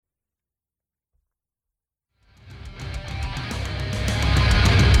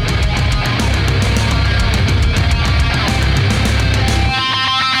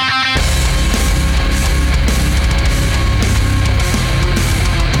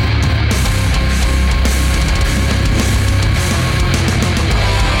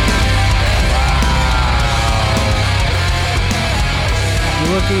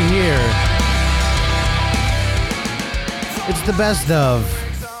the best of.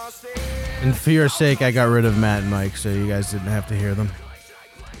 And for your sake, I got rid of Matt and Mike, so you guys didn't have to hear them.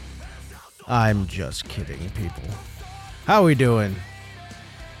 I'm just kidding, people. How we doing?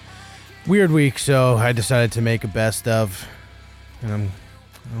 Weird week, so I decided to make a best of. And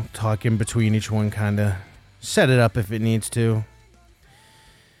I'll talk in between each one, kind of set it up if it needs to.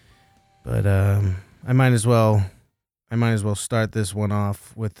 But I might as well start this one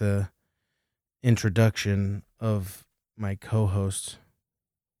off with the introduction of my co-hosts.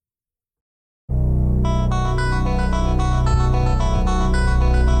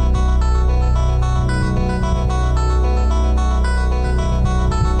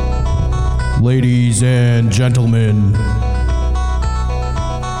 Ladies and gentlemen,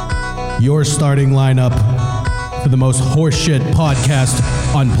 your starting lineup for the most horseshit podcast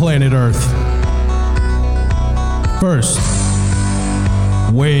on planet Earth. First,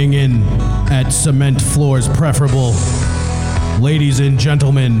 weighing in at cement floors preferable, ladies and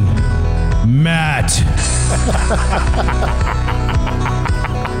gentlemen, Matt.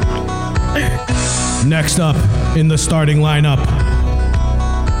 Next up in the starting lineup,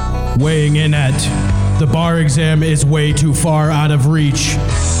 weighing in at the bar exam is way too far out of reach,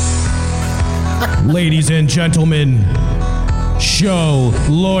 ladies and gentlemen, show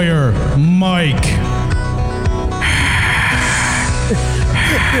lawyer Mike.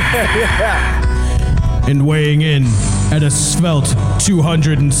 And weighing in at a svelte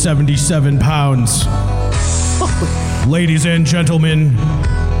 277 pounds, ladies and gentlemen,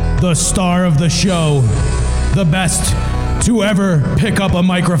 the star of the show, the best to ever pick up a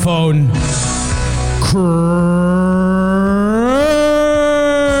microphone, Craig.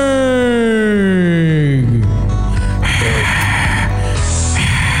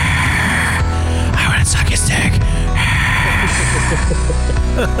 I want to suck his dick.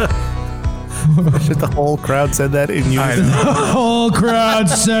 The whole crowd said that in unison. The whole crowd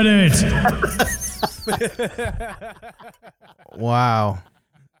said it. Wow.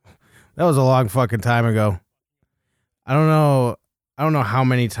 That was a long fucking time ago. I don't know how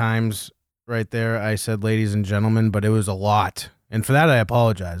many times right there I said ladies and gentlemen, but it was a lot. And for that I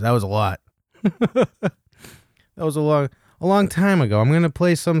apologize. That was a lot. That was a long time ago. I'm going to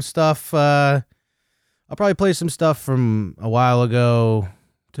play some stuff I'll probably play some stuff from a while ago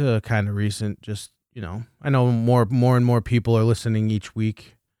to kind of recent. Just, you know, I know more and more people are listening each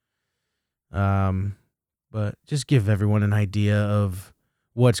week. But just give everyone an idea of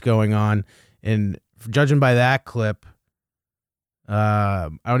what's going on. And judging by that clip, I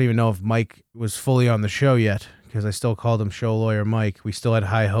don't even know if Mike was fully on the show yet, because I still called him Show Lawyer Mike. We still had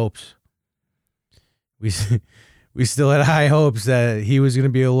high hopes. We still had high hopes that he was going to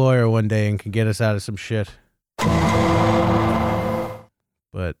be a lawyer one day and could get us out of some shit.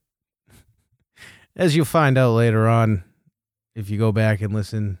 But as you'll find out later on, if you go back and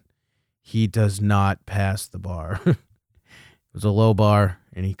listen, he does not pass the bar. It was a low bar,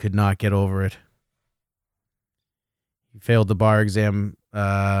 and he could not get over it. He failed the bar exam.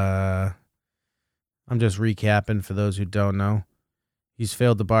 I'm just recapping for those who don't know. He's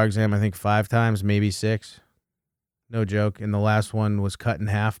failed the bar exam, I think, 5 times, maybe 6. No joke. And the last one was cut in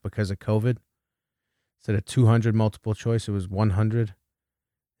half because of COVID. Instead of 200 multiple choice, it was 100.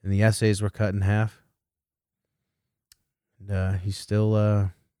 And the essays were cut in half. And he's still...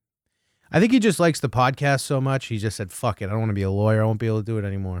 I think he just likes the podcast so much, he just said, fuck it, I don't want to be a lawyer. I won't be able to do it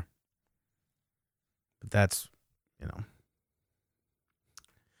anymore. But that's, you know...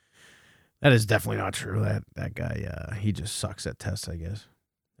 That is definitely not true. That guy, he just sucks at tests, I guess.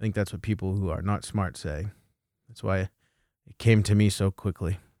 I think that's what people who are not smart say. That's why it came to me so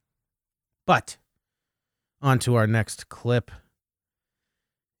quickly. But, on to our next clip.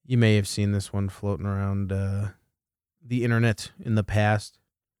 You may have seen this one floating around the internet in the past.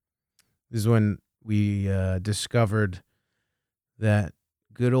 This is when we discovered that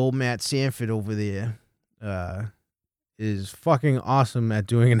good old Matt Sanford over there is fucking awesome at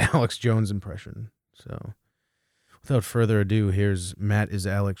doing an Alex Jones impression. So, without further ado, here's Matt is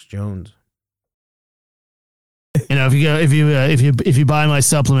Alex Jones. You know, if you buy my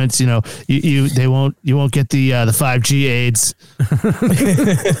supplements, you know, you won't get the 5G AIDS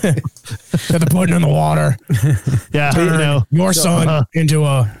that they're putting in the water. Yeah, you know, your son into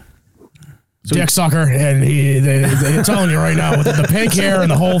a dick sucker, and they're telling you right now with the pink hair and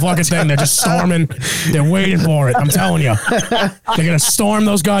the whole fucking thing, they're just storming. They're waiting for it. I'm telling you, they're gonna storm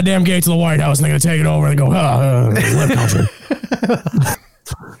those goddamn gates of the White House, and they're gonna take it over and go, lip country.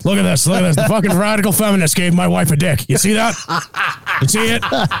 Look at this. The fucking radical feminist gave my wife a dick. You see that? You see it?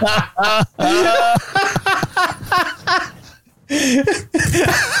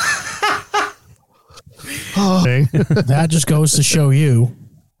 That just goes to show you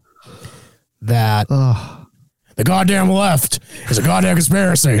that the goddamn left is a goddamn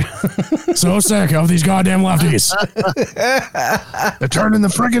conspiracy. So sick of these goddamn lefties. They're turning the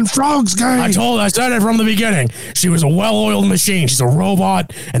friggin' frogs gay. I said it from the beginning. She was a well-oiled machine. She's a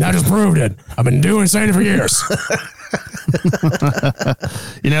robot, and that just proved it. I've been saying it for years.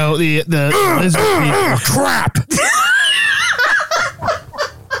 You know, the crap.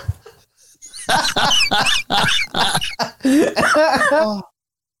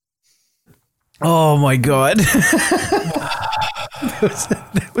 Oh my God.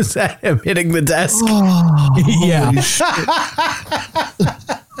 was that him hitting the desk? Yeah.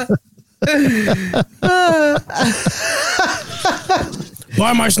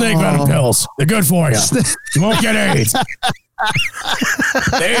 Buy my snake venom pills. They're good for you. You won't get AIDS.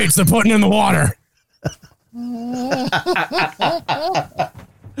 The AIDS they're putting in the water.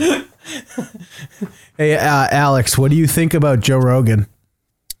 Hey, Alex, what do you think about Joe Rogan?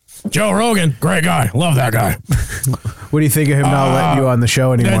 Joe Rogan, great guy. Love that guy. What do you think of him not letting you on the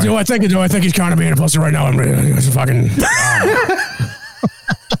show anymore? Do I think he's kind of being a pussy right now? I'm fucking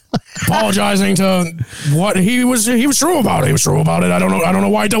apologizing to what he was true about it. He was true about it. I don't know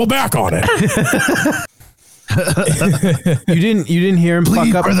why he doubled back on it. You didn't hear him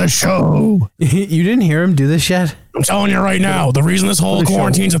fuck up for the show. You didn't hear him do this yet? I'm telling you right now, the reason this whole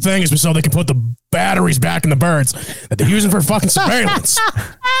quarantine's a thing is so they can put the batteries back in the birds that they're using for fucking surveillance.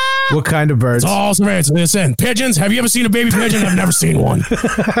 What kind of birds? It's all surveillance. Listen, pigeons. Have you ever seen a baby pigeon? I've never seen one.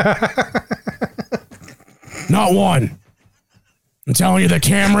 Not one. I'm telling you, the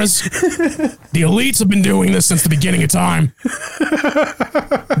cameras, the elites have been doing this since the beginning of time.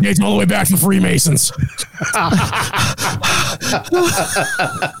 Dates all the way back to the Freemasons.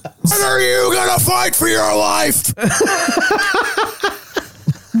 When are you gonna fight for your life?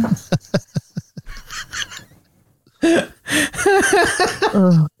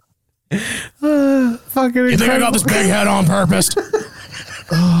 Fucking You think I got this big head on purpose?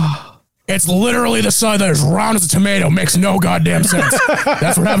 It's literally the size that is round as a tomato. Makes no goddamn sense.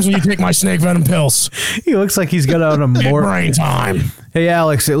 That's what happens when you take my snake venom pills. He looks like he's got on a Big Maury. brain time. Hey,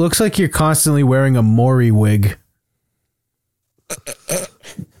 Alex, it looks like you're constantly wearing a Maury wig.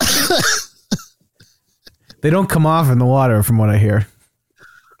 They don't come off in the water, from what I hear.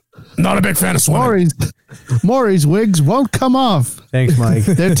 Not a big fan of swimming. Maury's wigs won't come off. Thanks, Mike.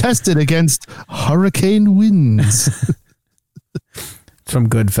 They're tested against hurricane winds. It's from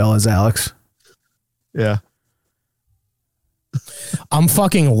Goodfellas, Alex. Yeah. I'm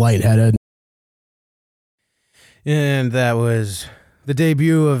fucking lightheaded. And that was the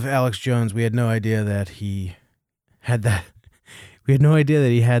debut of Alex Jones. We had no idea that he had that. We had no idea that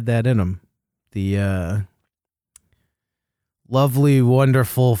he had that in him. The lovely,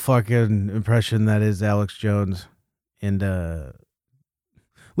 wonderful fucking impression that is Alex Jones. And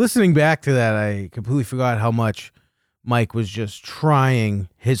listening back to that, I completely forgot how much Mike was just trying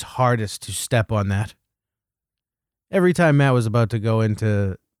his hardest to step on that. Every time Matt was about to go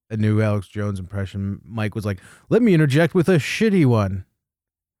into a new Alex Jones impression, Mike was like, let me interject with a shitty one.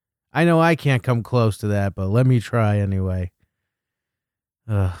 I know I can't come close to that, but let me try anyway.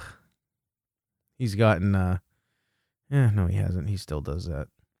 Ugh. He's gotten, no, he hasn't. He still does that.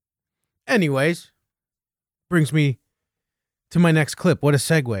 Anyways, brings me to my next clip. What a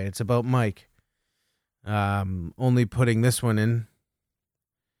segue. It's about Mike. Only putting this one in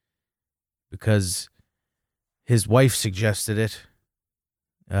because his wife suggested it.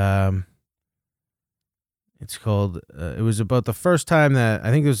 It's called, it was about the first time that, I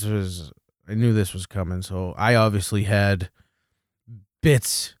knew this was coming, so I obviously had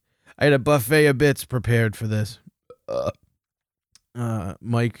bits. I had a buffet of bits prepared for this.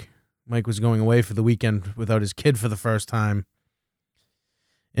 Mike was going away for the weekend without his kid for the first time.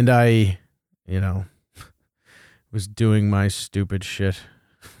 And I, was doing my stupid shit.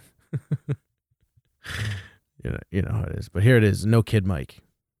 You know how it is. But here it is. No kid Mike.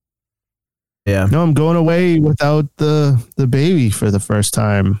 Yeah. No, I'm going away without the baby for the first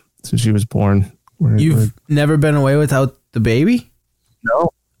time since she was born. You've never been away without the baby?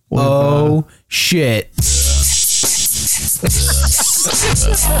 No. Oh, shit.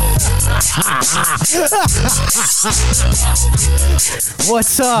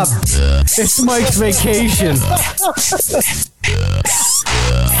 What's up? It's Mike's vacation.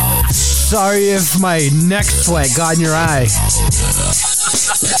 Sorry if my neck sweat got in your eye.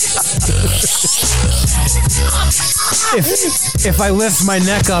 If I lift my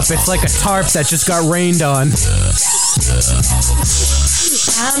neck up, it's like a tarp that just got rained on.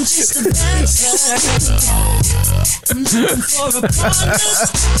 I'm just a dancer. I'm looking for a partner.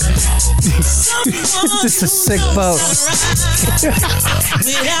 Someone This is a sick boat.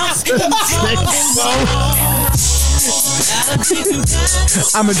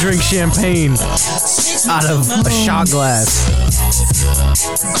 I'm gonna drink champagne out of a shot glass.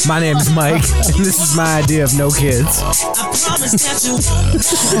 My name is Mike, and this is my idea of no kids.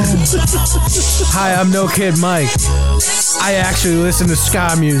 Hi, I'm No Kid Mike. I actually listen to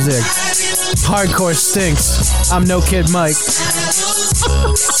ska music. Hardcore stinks. I'm No Kid Mike.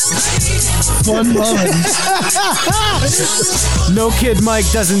 Fun moment. No Kid Mike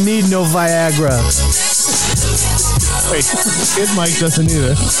doesn't need no Viagra. Wait, Kid Mike doesn't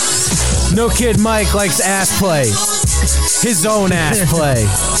either. No Kid Mike likes ass play. His own ass play.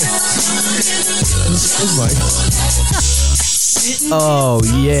 Kid Mike. Oh,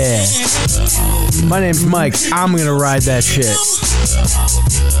 yeah. My name's Mike. I'm gonna ride that shit.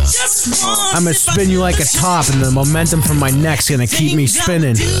 I'm gonna spin you like a top, and the momentum from my neck's gonna keep me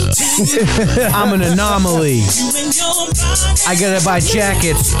spinning. I'm an anomaly. I gotta buy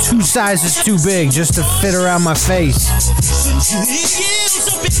jackets 2 sizes too big just to fit around my face.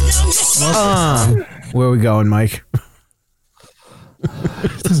 Where are we going, Mike?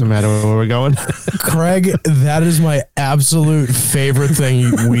 Doesn't matter where we're going. Craig, that is my absolute favorite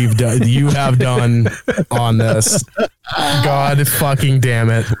thing we've done. You have done on this. God fucking damn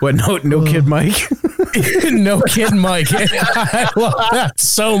it! What? No Kid Mike. No Kid Mike. I love that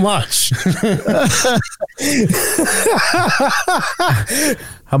so much.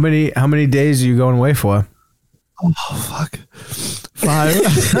 How many days are you going away for? Oh, fuck. 5.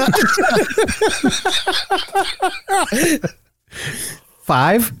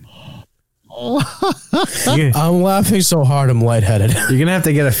 5? I'm laughing so hard I'm lightheaded. You're gonna have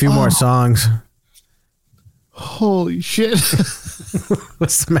to get a few more songs. Holy shit.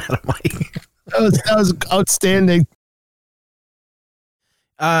 What's the matter, Mike? That was outstanding.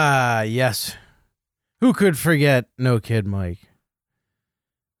 Yes. Who could forget No Kid Mike?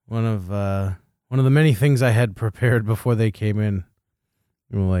 One of the many things I had prepared before they came in.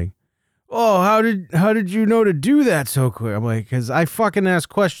 You were like, "Oh, how did you know to do that so quick?" I'm like, "Cause I fucking ask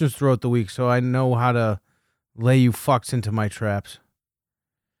questions throughout the week, so I know how to lay you fucks into my traps."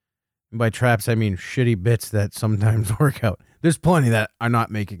 And by traps, I mean shitty bits that sometimes work out. There's plenty that are not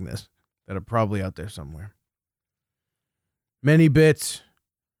making this, that are probably out there somewhere. Many bits,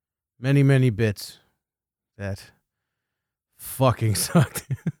 many bits that fucking sucked.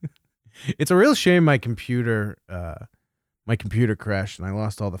 It's a real shame my computer crashed and I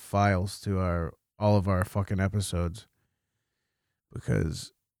lost all the files to all of our fucking episodes,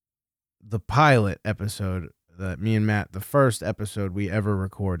 because the pilot episode that me and Matt, the first episode we ever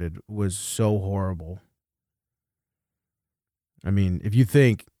recorded, was so horrible. I mean, if you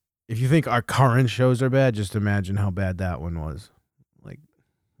think our current shows are bad, just imagine how bad that one was. Like,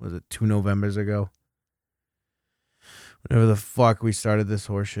 was it 2 Novembers ago? Whenever the fuck we started this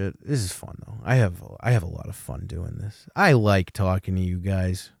horseshit. This is fun though. I have a lot of fun doing this. I like talking to you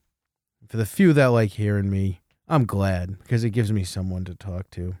guys. For the few that like hearing me, I'm glad, because it gives me someone to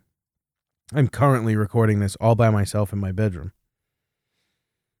talk to. I'm currently recording this all by myself in my bedroom.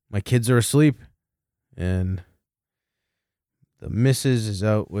 My kids are asleep, and the missus is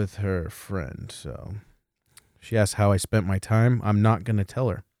out with her friend, so she asked how I spent my time. I'm not going to tell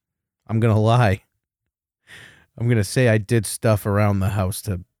her. I'm going to lie. I'm going to say I did stuff around the house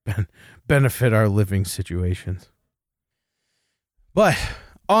to benefit our living situations. But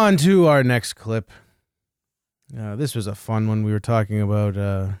on to our next clip. This was a fun one. We were talking about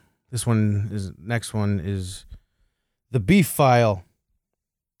next one is the beef file.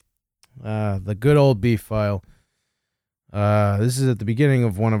 The good old beef file. This is at the beginning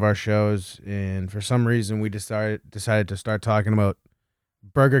of one of our shows, and for some reason we decided to start talking about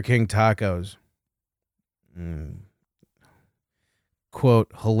Burger King tacos.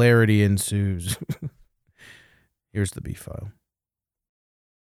 Quote, hilarity ensues. Here's the beef file.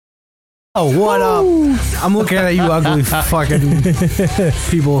 Oh, what up? I'm looking at you ugly fucking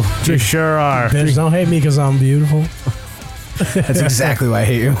people. You sure are. Bitch, don't hate me because I'm beautiful. That's exactly why I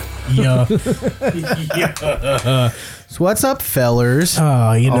hate you. Yeah. So what's up, fellers? You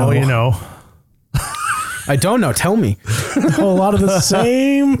know. I don't know. Tell me. A whole lot of the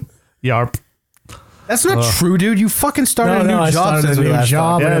same. Yarp. That's not true, dude. You fucking started a new I job started since a we new last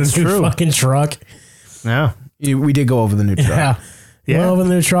job talked. and it's a new true. fucking truck. Yeah. We did go over the new truck. Yeah. Yeah. Love the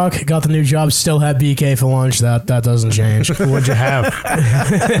new truck. Got the new job. Still had BK for lunch. That doesn't change. What'd you have?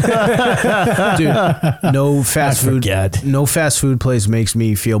 Dude, no fast food. forget. No fast food place makes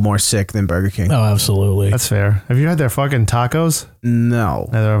me feel more sick than Burger King. Oh, absolutely. That's fair. Have you had their fucking tacos? No,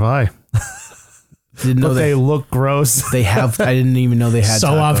 Neither have I. didn't know But they they look gross. they have. I didn't even know they had. So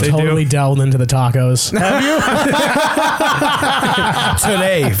tacos. I've totally delved into the tacos.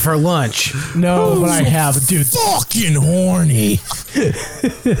 today for lunch. No, but I have, dude. Fucking horny.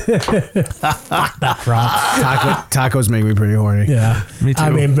 Tacos make me pretty horny. Yeah, Me too. I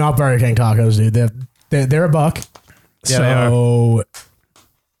mean, not Burger King tacos, dude. They're a buck. Yeah, they so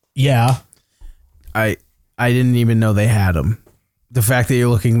yeah, I didn't even know they had them. The fact that you're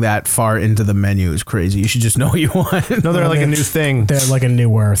looking that far into the menu is crazy. You should just know what you want. No, they're like a new thing. they're like a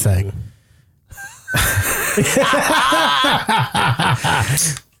newer thing.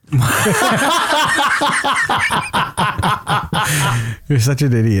 You're such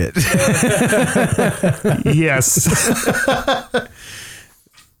an idiot. Yes.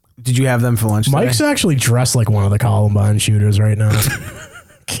 Did you have them for lunch Mike's today? actually dressed like one of the Columbine shooters right now.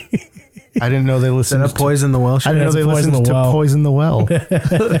 I didn't know they listened Is that a Poison the Welsh? I didn't know That's they Poison listened the to Well. Poison the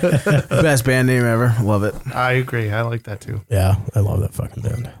Well. Best band name ever. Love it. I agree. I like that too. Yeah, I love that fucking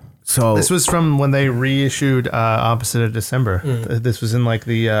band. So This was from when they reissued Opposite of December. This was in like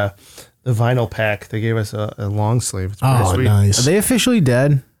the vinyl pack. They gave us a long sleeve. It's pretty Oh, sweet. nice. are they officially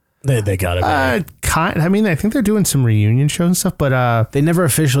dead? They got it. I mean, I think they're doing some reunion shows and stuff, but They never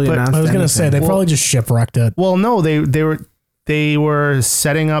officially But announced. I was gonna say they anything. probably just shipwrecked it. well, no, they were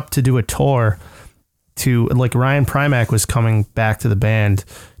setting up to do a tour. To like Ryan Primack was coming back to the band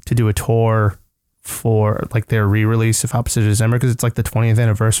to do a tour for like their re-release of Opposite of December because it's like the 20th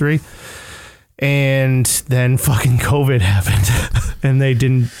anniversary. And then fucking COVID happened, and they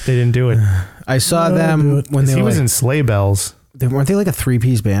didn't do it. I saw No, them dude. when they He were was like, in Sleigh Bells weren't they like a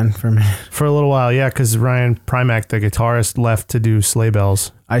 3-piece band for me? for a little while, yeah, because Ryan Primack, the guitarist, left to do Sleigh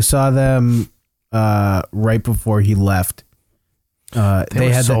Bells. I saw them right before he left. They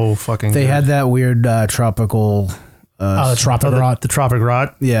had so fucking. they good. had that weird tropical. The Tropic Rot. the Tropic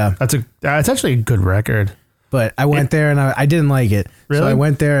Rot. Yeah, That's actually a good record. but I went there and I didn't like it. So Really? I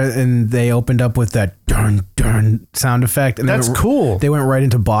went there and they opened up with that darn sound effect, and That's they, cool. They went right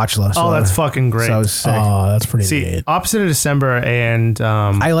into Botchla. So Oh, that's fucking great. So I was sick. Oh, that's pretty See, neat. Opposite of December and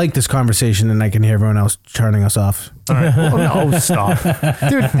I like this conversation, and I can hear everyone else turning us off. all right. Well, no, stop,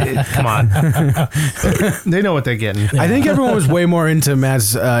 dude. Come on, they know what they're getting. I think everyone was way more into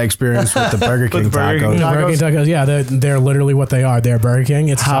Matt's experience with the Burger King With the Burger tacos. King Burger King tacos, yeah, they're literally what they are. They're Burger King.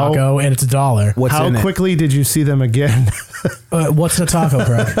 It's a How- taco and it's $1. What's How in it? quickly did you see them again? What's in a taco,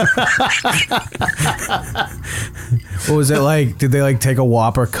 Craig? What was it like? Did they like take a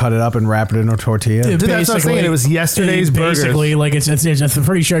Whopper, cut it up, and wrap it in a tortilla? Dude, that's what I'm saying. It was yesterday's burgers. Basically, like it's I'm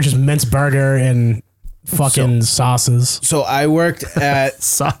pretty sure it's just minced burger and fucking sauces. So I worked at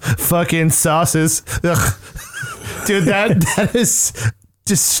Fucking sauces. Ugh. Dude, that is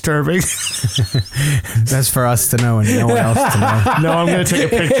disturbing. that's for us to know and no one else to know. No, I'm gonna take a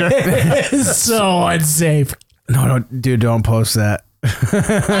picture. It's so unsafe. No, dude, don't post that.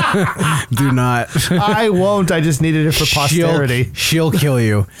 Do not. I won't. I just needed it for posterity. She'll kill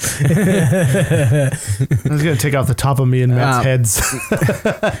you. I was gonna take off the top of me and Matt's heads.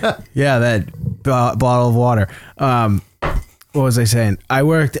 Yeah, that bottle of water. What was I saying? I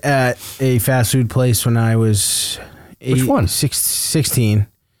worked at a fast food place when I was Which one? 16.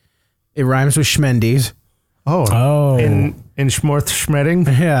 It rhymes with Schmendy's. Oh, in Schmorth Schmedding.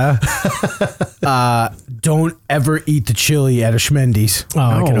 Yeah. Don't ever eat the chili at a Schmendy's.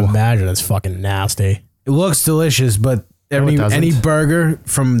 I can No. imagine it's fucking nasty. It looks delicious, but No, it doesn't. any burger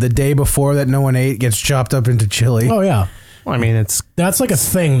from the day before that no one ate gets chopped up into chili. Oh yeah, Well, I mean, it's that's like a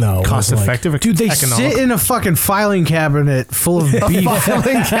thing though. cost It's like- effective. Dude, they sit in a fucking filing cabinet full of beef.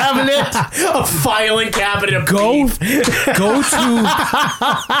 filing cabinet. a filing cabinet of Go, beef. go to a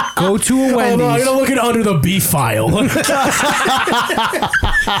Hold on, I'm Wendy's. gonna look it under the beef file.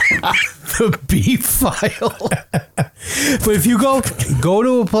 The beef file. But if you go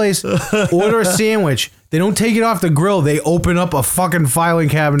to a place, order a sandwich. They don't take it off the grill. They open up a fucking filing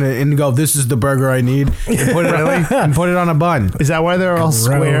cabinet and go, "This is the burger I need," and put it on a bun, Is that why they're all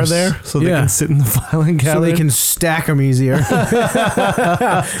square Gross. there? So they Yeah. can sit in the filing so cabinet? they can stack them easier.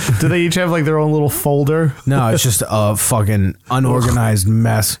 Do they each have like their own little folder? No, it's just a fucking unorganized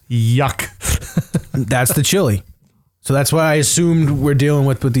mess. Yuck. That's the chili. So that's why I assumed we're dealing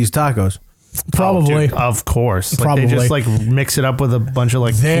with these tacos. Probably. Oh, dude, of course. Like, Probably. They just like mix it up with a bunch of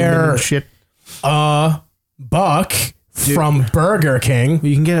like They're- cumin and shit. Buck from Burger King.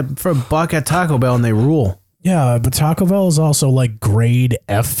 You can get it for $1 at Taco Bell and they rule. Yeah, but Taco Bell is also like grade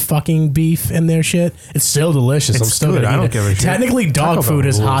F fucking beef in their shit. It's still delicious. I'm It's still good. gonna I eat don't it. give a shit. Technically, dog Taco food Bell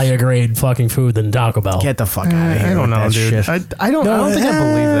is rules. higher grade fucking food than Taco Bell. Get the fuck out of here. I don't with know, that dude. shit. I don't think I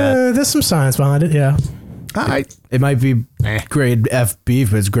believe that. There's some science behind it. Yeah, It might be grade F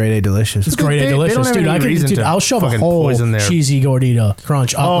beef, but it's grade A delicious. it's grade they A don't delicious, have dude. any reason to I'll shove a fucking whole poison their- cheesy gordita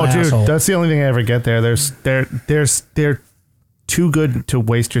crunch up Oh, my dude, asshole. that's the only thing I ever get there. They're too good to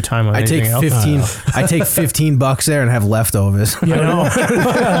waste your time on I take anything else. 15. I take $15 there and have leftovers. You know? Dude,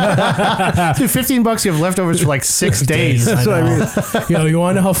 $15 you have leftovers for like 6 days. I know. Yo, you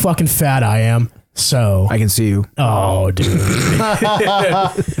want to know how fucking fat I am? So, I can see you. oh, dude,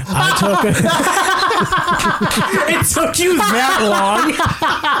 I took it took you that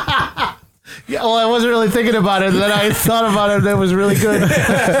long. Yeah, well, I wasn't really thinking about it. And then I thought about it and it was really good.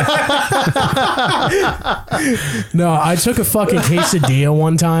 No, I took a fucking quesadilla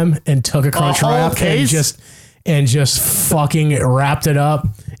one time and took a crunch wrap and just fucking wrapped it up,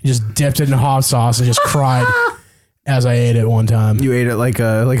 just dipped it in hot sauce and just cried as I ate it one time. You ate it like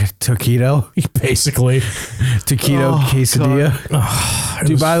a taquito Basically, quesadilla. it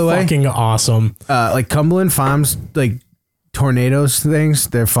Dude, was by the way, fucking awesome. like Cumberland Farms, like tornadoes things,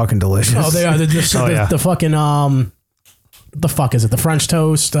 they're fucking delicious. Oh, they are the fucking the fuck is it? The French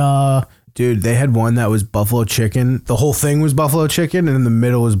toast. Dude, they had one that was buffalo chicken. The whole thing was buffalo chicken, and in the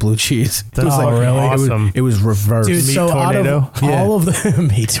middle was blue cheese. That's Oh, like really? awesome. It was reversed. Dude, Meat so tornado? out of all of the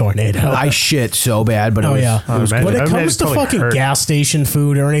meat tornado. I shit so bad, but it Oh was, yeah. it was man. When I it mean, comes it to probably fucking hurt. gas station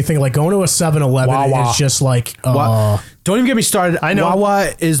food or anything, like going to a 7-Eleven Wawa. is just like, Don't even get me started. I know.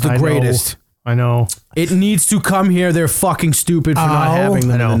 Wawa is the I know. greatest. I know. It needs to come here. They're fucking stupid for not Ow. having them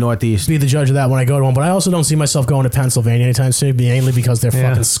I in know. the Northeast. be the judge of that when I go to one. But I also don't see myself going to Pennsylvania anytime soon, mainly because they're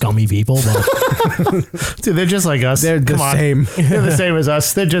fucking scummy people. But Dude, they're just like us. They're the Come on. same. They're the same as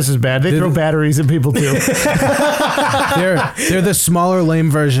us. They're just as bad. They throw batteries at people too. They're the smaller,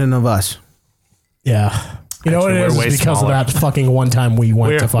 lame version of us. yeah. You know what Actually, it is? we're way It's because smaller. of that fucking one time we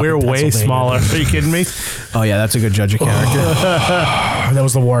went to fucking We're way Pennsylvania. smaller. Are you kidding me? Oh yeah, that's a good judge of character. That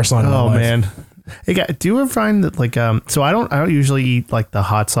was the worst line of my Oh life. man. Hey guys, do you ever find that like so I don't usually eat like the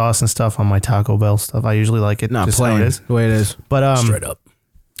hot sauce and stuff on my Taco Bell stuff. I usually like it Not just how plain it is. the way it is. But Straight up.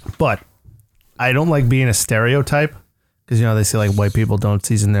 but I don't like being a stereotype because you know they say like white people don't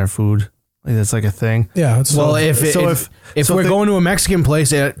season their food. Like that's like a thing. Yeah. It's Well, if so we're if going to a Mexican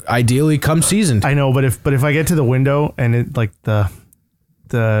place, it ideally comes seasoned. I know, but if I get to the window and it like the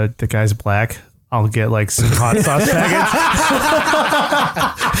guy's black, I'll get like some hot sauce package.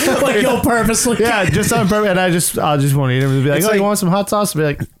 like you'll purposely. Yeah, just on purpose, and I'll just won't eat them. They'll be like, It's "Oh, you like- want some hot sauce?" I'll be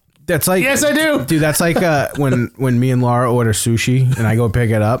like, That's like "Yes, I do." Dude, that's like when me and Laura order sushi and I go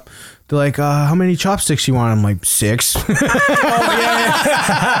pick it up. They're like, how many chopsticks you want? I'm like, 6. I'm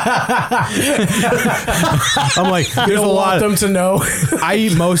like, You there's a don't lot. want them to know. I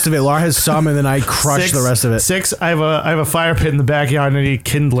eat most of it. Laura has some, and then I crush the rest of it. 6. I have a fire pit in the backyard and I need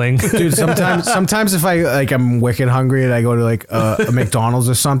kindling. Dude, sometimes if I like I'm wicked hungry and I go to like a McDonald's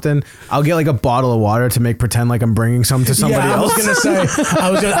or something, I'll get like a bottle of water to make pretend like I'm bringing some to somebody yeah, else. I was gonna say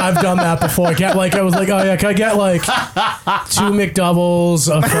I've done that before. I was like, oh yeah, can I get like 2 McDoubles,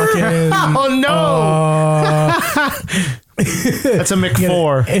 a fucking Oh no! That's a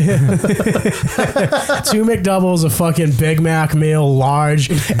Mc4. 2 McDoubles, a fucking Big Mac meal, large.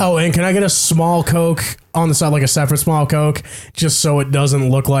 Oh, and can I get a small Coke on the side, like a separate small Coke, just so it doesn't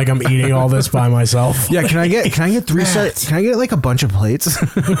look like I'm eating all this by myself? Yeah, can I get 3 sets? Can I get like a bunch of plates?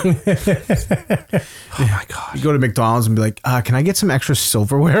 Oh my god! You go to McDonald's and be like, can I get some extra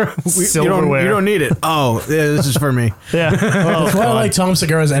silverware? Silverware. You don't need it. Oh, yeah, this is for me. Yeah. Oh, That's why I like Tom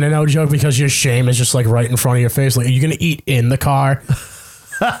Segura's In-N-Out joke, because your shame is just like right in front of your face. Like, are you gonna eat in the car?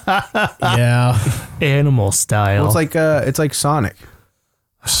 Yeah. Animal style. Well, it's like Sonic.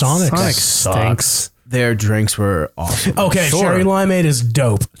 Sonic stinks. sucks. Their drinks were awesome. Okay, Sure. cherry limeade is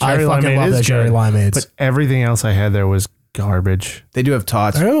dope. Cherry I fucking limeade love is that cherry good, limeades. But everything else I had there was garbage. They do have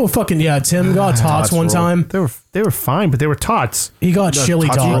tots. I don't know, fucking yeah. Tim got tots Tots one roll. time. They were fine, but they were tots. He got chili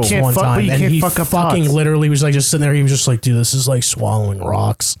tots roll. dogs You can't one fuck- but time, you and can't he fuck up fucking tots. literally was like just sitting there. He was just like, "Dude, this is like swallowing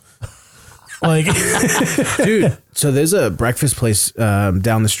rocks." Like, Dude, so there's a breakfast place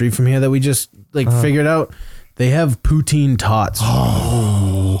down the street from here that we just like figured out. They have poutine tots.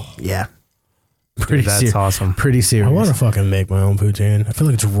 Oh, yeah. Pretty That's awesome. Pretty I serious. want to fucking make my own poutine. I feel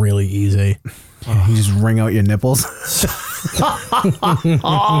like it's really easy. You just wring out your nipples.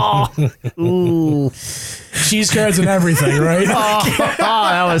 Cheese curds and everything, right?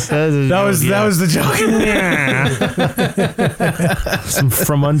 that was the joke. some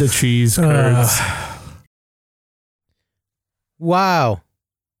from under cheese curds. Wow.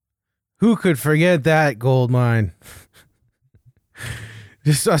 Who could forget that gold mine?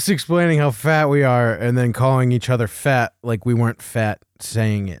 Just us explaining how fat we are and then calling each other fat like we weren't fat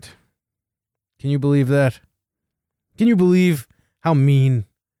saying it. Can you believe that? Can you believe how mean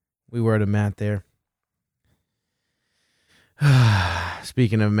we were to Matt there?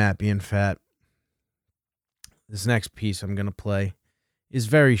 Speaking of Matt being fat, this next piece I'm going to play is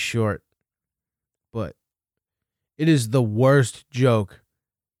very short, but it is the worst joke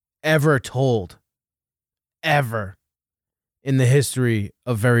ever told, ever, in the history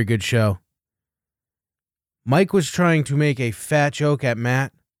of Very Good Show. Mike was trying to make a fat joke at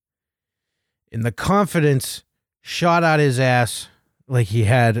Matt, and the confidence shot out his ass like he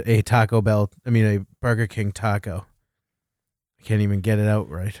had a a Burger King taco. I can't even get it out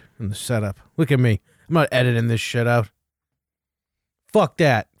right in the setup. Look at me. I'm not editing this shit out. Fuck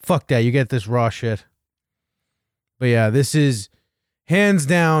that. Fuck that. You get this raw shit. But yeah, this is hands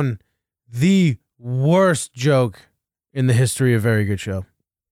down the worst joke in the history of Very Good Show.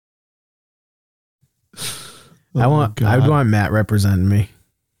 I would want Matt representing me.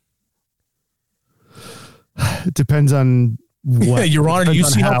 It depends on what. Your Honor, do you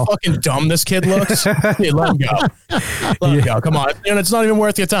see how fucking dumb this kid looks? Hey, let him go. Let him go. Come on. And it's not even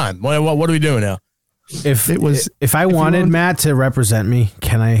worth your time. What are we doing now? If I wanted Matt to represent me,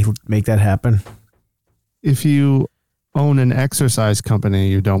 can I make that happen? If you own an exercise company,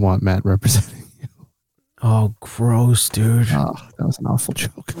 you don't want Matt representing you. Oh, gross, dude. Oh, that was an awful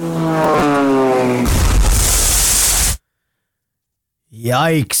joke.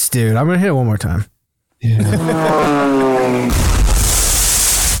 Yikes, dude. I'm going to hit it one more time. Yeah.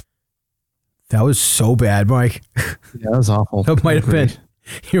 That was so bad, Mike. Yeah, that was awful. That might have been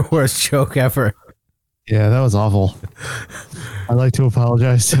your worst joke ever. Yeah, that was awful. I'd like to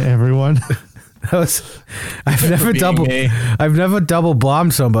apologize to everyone. That was I've never double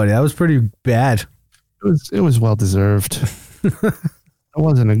bombed somebody. That was pretty bad. It was well deserved. That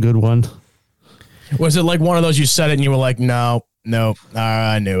wasn't a good one. Was it like one of those you said it and you were like, no,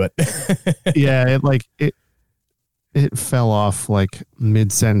 I knew it. Yeah, it fell off like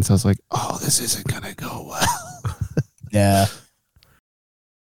mid sentence. I was like, oh, this isn't gonna go well. Yeah.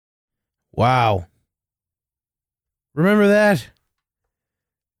 Wow. Remember that?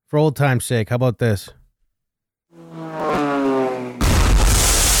 For old time's sake, how about this?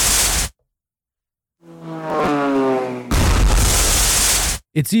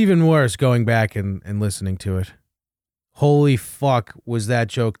 It's even worse going back and listening to it. Holy fuck, was that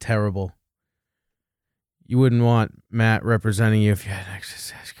joke terrible. You wouldn't want Matt representing you if you had an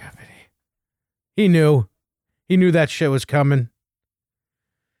exercise company. He knew that shit was coming.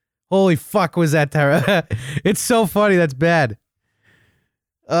 Holy fuck, was that terrible. It's so funny, that's bad.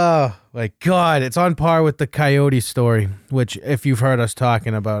 Oh, my God. It's on par with the coyote story, which, if you've heard us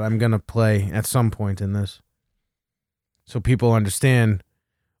talking about, I'm going to play at some point in this. So people understand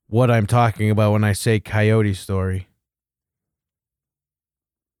what I'm talking about when I say coyote story.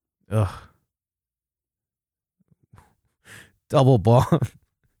 Ugh. Double bomb.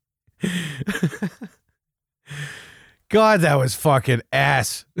 God, that was fucking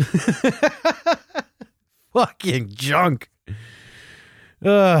ass. Fucking junk.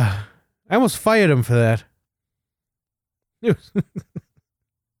 I almost fired him for that. All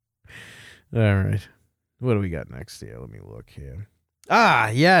right. What do we got next here? Let me look here. Ah,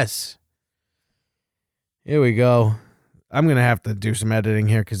 yes. Here we go. I'm going to have to do some editing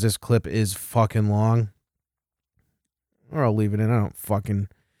here because this clip is fucking long. Or I'll leave it in.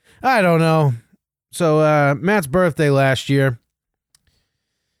 I don't know. So, Matt's birthday last year.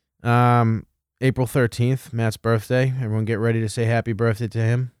 April 13th, Matt's birthday. Everyone get ready to say happy birthday to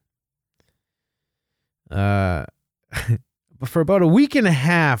him. But for about a week and a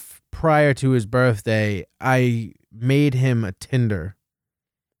half prior to his birthday, I made him a Tinder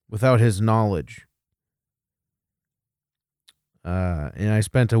without his knowledge. And I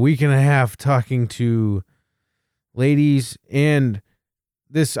spent a week and a half talking to ladies, and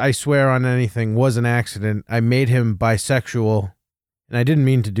this, I swear on anything, was an accident. I made him bisexual, and I didn't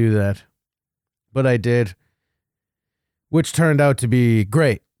mean to do that, but I did, which turned out to be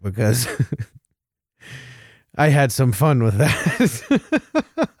great because I had some fun with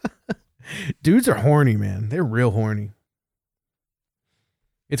that. Dudes are horny, man. They're real horny.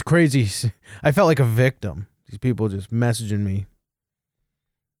 It's crazy. I felt like a victim. These people just messaging me.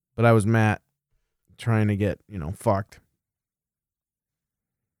 But I was Matt trying to get, fucked.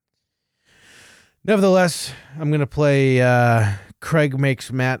 Nevertheless, I'm going to play Craig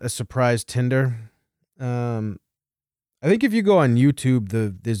Makes Matt a Surprise Tinder. I think if you go on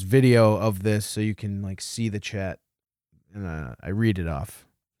YouTube, there's video of this so you can see the chat. And I read it off.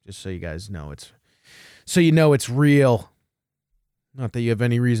 Just so you guys know it's real. Not that you have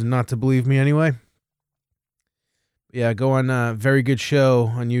any reason not to believe me anyway. Yeah, go on Very Good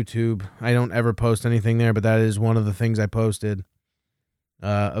Show on YouTube. I don't ever post anything there, but that is one of the things I posted.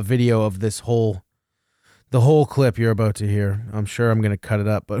 A video of the whole clip you're about to hear. I'm sure I'm going to cut it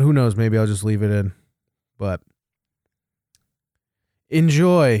up, but who knows? Maybe I'll just leave it in. But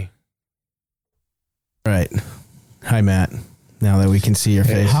enjoy. All right. Hi, Matt. Now that we can see your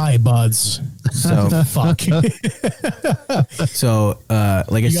face. Hi, buds. So, Fuck. so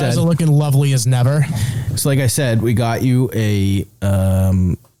like I You said, guys are looking lovely as never. so like I said, we got you a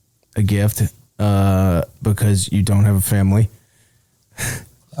gift because you don't have a family.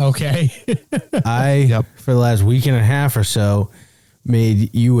 Okay. For the last week and a half or so,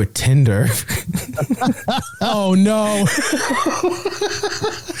 made you a Tinder. Oh, no.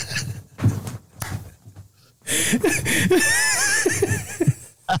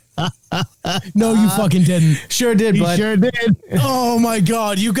 No, you fucking didn't. Sure did, bud. Sure did. Oh, my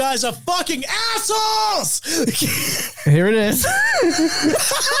God. You guys are fucking assholes. Here it is.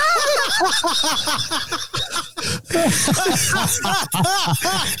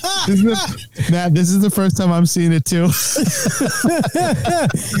 Matt, this is the first time I'm seeing it too.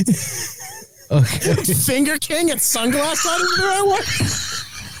 Okay. Finger King and sunglass on is the right one.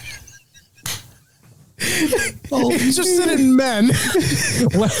 Oh, he's just sitting men.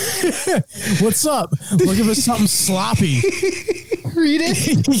 What's up? Looking for something sloppy. Read it.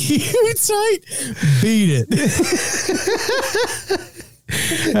 You tight? Beat it.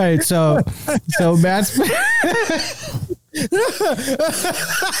 All right, so Matt's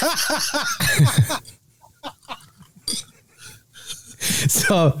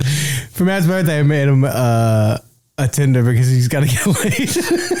so for Matt's birthday, I made him a Tinder because he's got to get laid.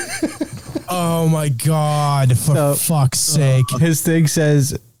 Oh my God! For fuck's sake! His thing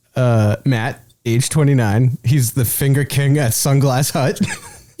says, Matt, age 29. He's the Finger King at Sunglass Hut.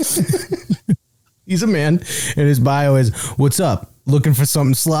 He's a man, and his bio is, "What's up? Looking for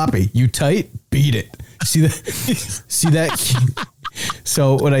something sloppy? You tight? Beat it." See that? See that?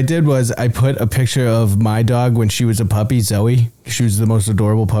 So what I did was I put a picture of my dog when she was a puppy, Zoe. She was the most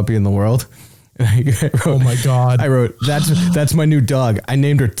adorable puppy in the world. And I wrote, Oh my God! I wrote, that's my new dog. I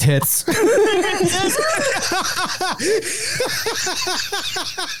named her Tits.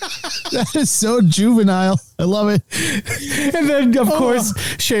 That is so juvenile. I love it. And then, of course,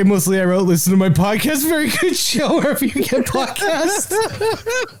 shamelessly, I wrote, listen to my podcast. Very good show wherever you get podcasts.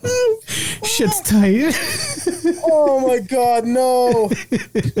 Shit's tight. Oh my God! No.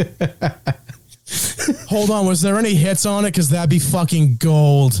 Hold on, was there any hits on it? Because that'd be fucking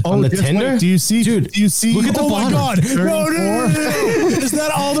gold. On the just Tinder? wait, do you see? Dude, do you see? look at the Oh my bottom. God! No. Is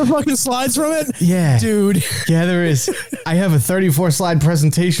that all the fucking slides from it? Yeah. Dude. Yeah, there is. I have a 34-slide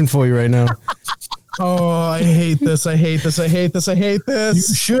presentation for you right now. Oh, I hate this. I hate this. I hate this. I hate You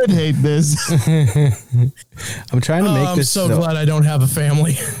this. should hate this. I'm trying to make I'm this. so glad I don't have a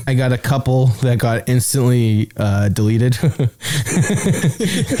family. I got a couple that got instantly deleted.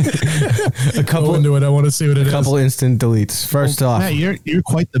 a Go into it. I want to see what it is. couple instant deletes. First off, Matt, you're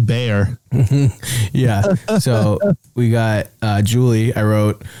quite the bear. yeah. So we got Julie. I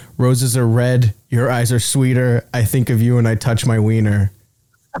wrote, roses are red. Your eyes are sweeter. I think of you and I touch my wiener.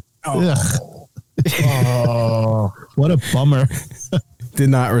 Ugh. Oh, what a bummer. Did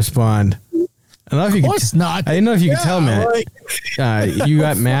not respond. I don't know if you Of could course not. I didn't know if you could tell, Matt. You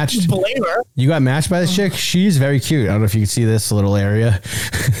got matched. Blame her. You got matched by this chick. She's very cute. I don't know if you can see this little area.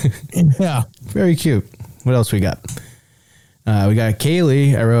 Yeah. Very cute. What else we got? We got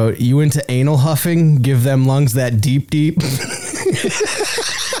Kaylee. I wrote, you into anal huffing? Give them lungs that deep, deep.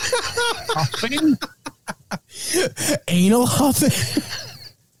 Anal huffing.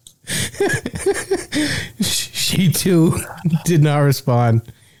 She too did not respond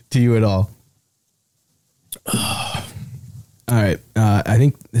to you at all. All right. I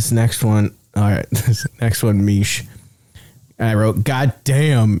think this next one. All right. This next one, Mish. And I wrote, God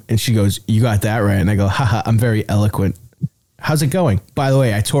damn. And she goes, you got that right. And I go, haha, I'm very eloquent. How's it going? By the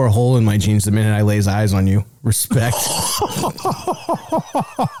way, I tore a hole in my jeans the minute I lays eyes on you. Respect.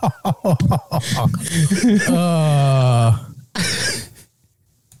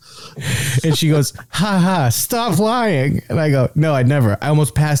 And she goes, ha ha, stop lying. And I go, no, I'd never. I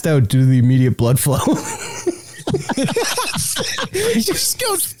almost passed out due to the immediate blood flow. She just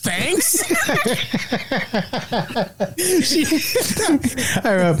goes, thanks.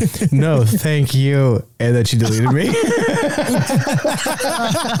 I wrote, no, thank you. And then she deleted me.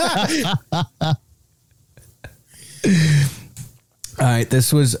 All right,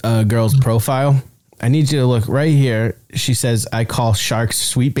 this was a girl's profile. I need you to look right here. She says, I call sharks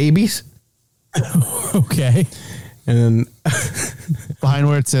sweet babies. Okay. And then Behind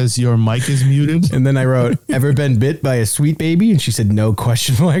where it says your mic is muted. And then I wrote, ever been bit by a sweet baby? And she said, no,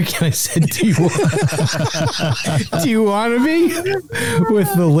 question mark. And I said, do you want to be?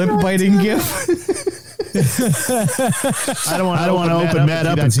 With the lip biting gif. I don't want to open Matt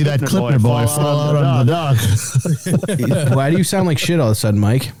up and see that Clipper boy fall out on the dog. Why do you sound like shit all of a sudden,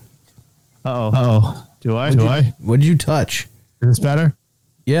 Mike? Oh, do I? What did you touch? Is this better?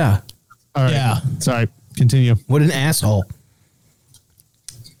 Yeah. All right. Yeah. Sorry. Continue. What an asshole.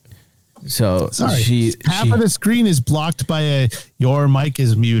 So Sorry. Half of the screen is blocked by a your mic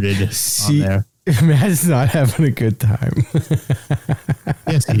is muted. See, on there. Matt's not having a good time.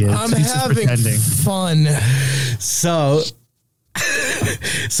 Yes, he is. I'm He's just having pretending. fun. So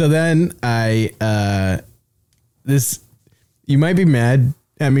then you might be mad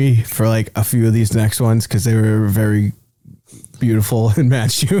at me for like a few of these next ones because they were very beautiful and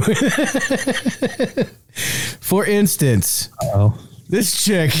matched you. For instance, this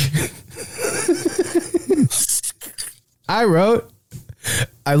chick, I wrote,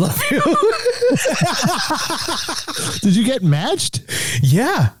 I love you. Did you get matched?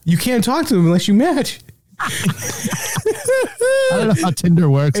 Yeah, you can't talk to him unless you match. I don't know how Tinder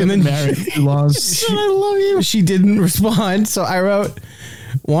works. And I've then been married too long. I love you. She didn't respond, so I wrote,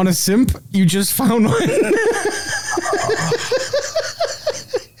 want a simp? You just found one.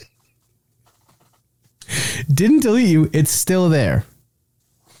 Didn't delete you. It's still there.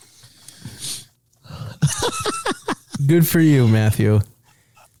 Good for you, Matthew.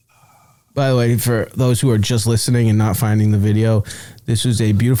 By the way, for those who are just listening and not finding the video, this was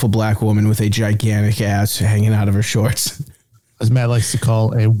a beautiful black woman with a gigantic ass hanging out of her shorts. As Matt likes to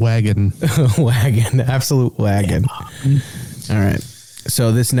call a wagon. Wagon, absolute wagon. All right.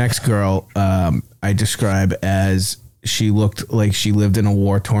 So this next girl, I describe as she looked like she lived in a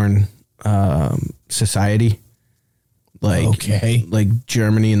war-torn society. Like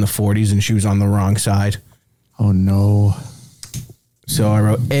Germany in the 40s, and she was on the wrong side. Oh, no. So I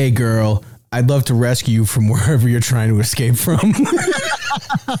wrote, hey, girl, I'd love to rescue you from wherever you're trying to escape from.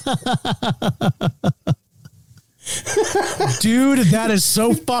 Dude, that is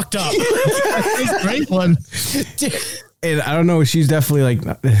so fucked up. Great one. And I don't know, she's definitely like,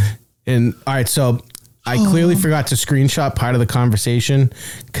 and all right, so I clearly forgot to screenshot part of the conversation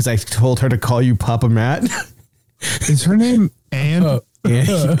because I told her to call you Papa Matt. Is her name Anne?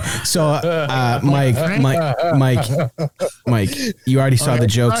 So, Mike, you already saw the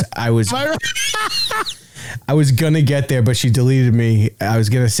jokes. I was gonna get there, but she deleted me. I was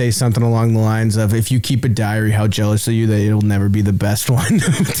gonna say something along the lines of, "If you keep a diary, how jealous are you that it'll never be the best one."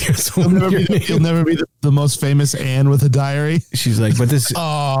 You'll never be the most famous Anne with a diary. She's like, "But this."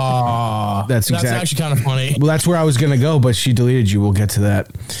 Oh, that's actually kind of funny. Well, that's where I was gonna go, but she deleted you. We'll get to that.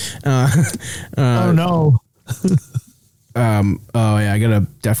 Oh no. Oh yeah, I gotta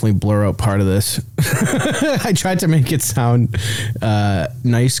definitely blur out part of this. I tried to make it sound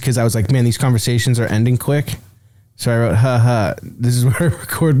nice because I was like, man, these conversations are ending quick. So I wrote, haha, this is where I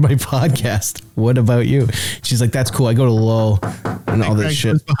record my podcast. What about you? She's like, that's cool. I go to Lowell and all this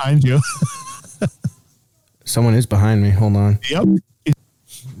shit. Behind you. Someone is behind me. Hold on. Yep.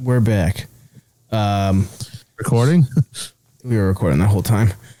 We're back. Recording? We were recording the whole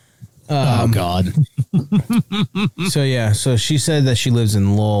time. Oh God. So yeah, so she said that she lives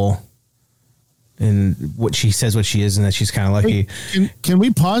in Lowell, and what she says what she is, and that she's kind of lucky. Can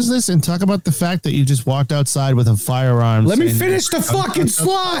we pause this and talk about the fact that you just walked outside with a firearm? Let me finish the fucking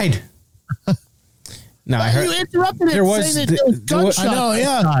slide. No, I heard you interrupted it. there was. Saying that there was I know,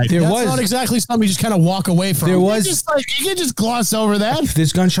 yeah. There That's was not exactly something you just kind of walk away from. There You was. can just gloss over that.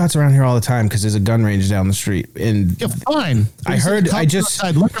 There's gunshots around here all the time because there's a gun range down the street. And You're fine. I heard. I just.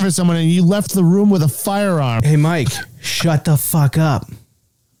 outside looking for someone, and you left the room with a firearm. Hey, Mike, shut the fuck up.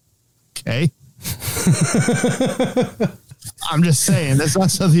 Okay. I'm just saying that's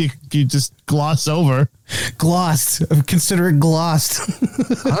not something you just gloss over. Glossed. Consider it glossed.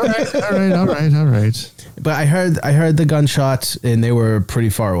 All right. But I heard the gunshots, and they were pretty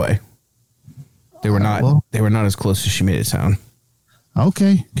far away. They were not. well. They were not as close as she made it sound.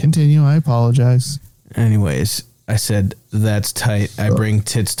 Okay, continue. I apologize. Anyways, I said that's tight. I bring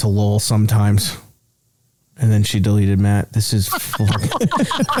tits to Lowell sometimes. And then she deleted Matt. This is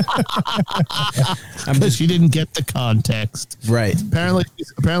Because she didn't get the context. right.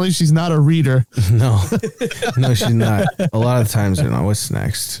 Apparently, she's not a reader No, she's not. A lot of times they're not. What's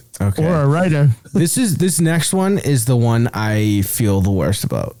next? Okay. or a writer. This next one is the one I feel the worst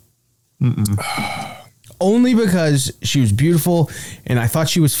about. only because she was beautiful, and I thought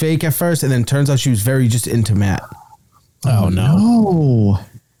she was fake at first, and then turns out she was very just into Matt. Oh, no. Oh,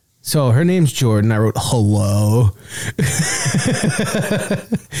 So her name's Jordan. I wrote hello.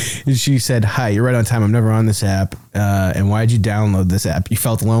 And she said, hi, you're right on time. I'm never on this app. And why'd you download this app? You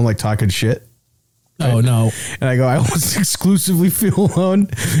felt alone, like talking shit? Oh, no. And I go, I almost exclusively feel alone.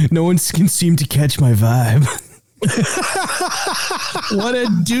 No one can seem to catch my vibe. what a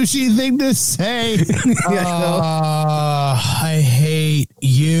douchey thing to say. I hate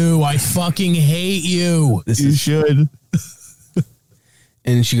you. I fucking hate you. You should.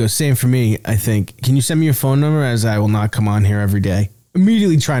 And she goes, same for me, I think. Can you send me your phone number, as I will not come on here every day?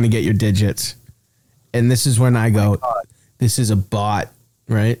 Immediately trying to get your digits. And this is when I go, this is a bot,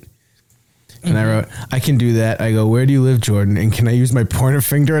 right? And I wrote, I can do that. I go, where do you live, Jordan? And can I use my pointer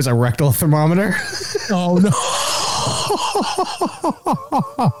finger as a rectal thermometer? Oh, no.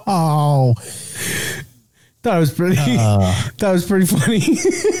 Oh. That was pretty. That was pretty funny.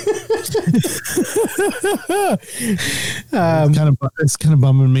 It's kind of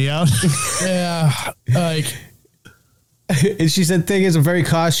bumming me out. Yeah. Like, And she said, thing is, I'm very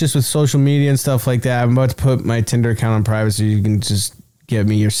cautious with social media and stuff like that. I'm about to put my Tinder account on private, so you can just give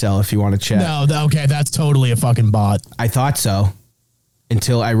me your cell if you want to chat. no, okay, that's totally a fucking bot. I thought so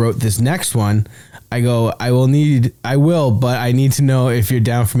until I wrote this next one. I go, I will, but I need to know if you're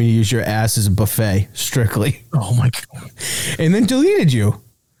down for me to use your ass as a buffet, strictly. Oh, my God. And then deleted you.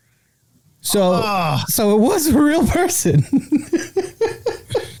 So it was a real person.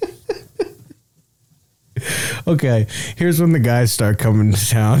 Okay, here's when the guys start coming to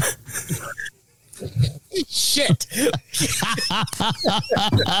town. Shit.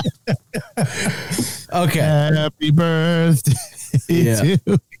 Okay. Happy birthday Yeah.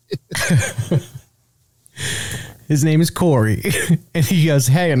 to His name is Corey. And he goes,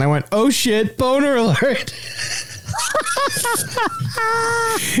 hey. And I went, oh shit, boner alert.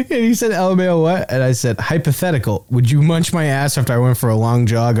 And he said, LMAO, what? And I said, hypothetical. Would you munch my ass after I went for a long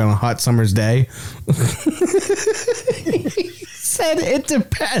jog on a hot summer's day? He said, it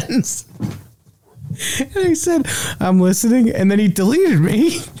depends. And I said, I'm listening. And then he deleted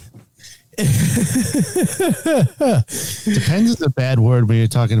me. depends is a bad word when you're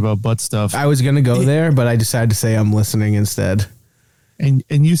talking about butt stuff. I was going to go there, but I decided to say I'm listening instead. And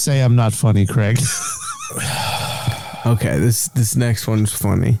you say I'm not funny, Craig. Okay, this next one's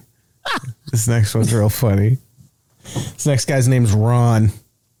funny. This next one's real funny. This next guy's name's Ron.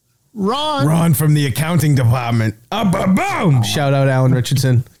 Ron from the accounting department. Boom! Shout out Alan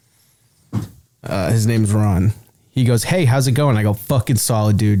Richardson. His name's Ron. He goes, hey, how's it going? I go, fucking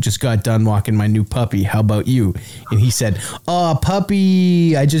solid, dude. Just got done walking my new puppy. How about you? And he said, oh,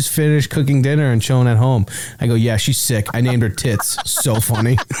 puppy. I just finished cooking dinner and chilling at home. I go, yeah, she's sick. I named her Tits. So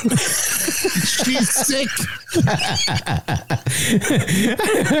funny. She's sick.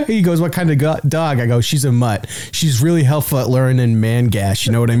 He goes, what kind of dog? I go, she's a mutt. She's really helpful at learning man gas.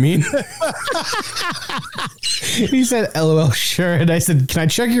 You know what I mean? He said, LOL, sure. And I said, can I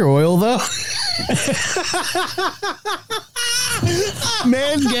check your oil, though?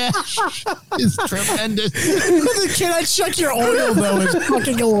 Man gash is tremendous. Can I check your oil, though? It's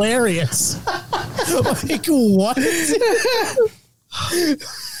fucking hilarious. Like, what?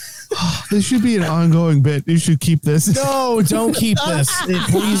 This should be an ongoing bit. You should keep this. No, don't keep this.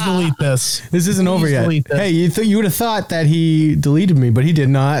 Please delete this. This isn't over yet. delete this. Hey, you would have thought that he deleted me, but he did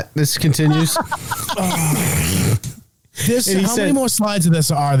not. This continues. This. And he How many said- more slides of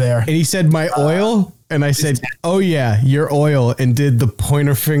this are there? And he said, my oil? And I said, oh, yeah, your oil. And did the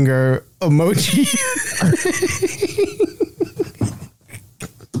pointer finger emoji.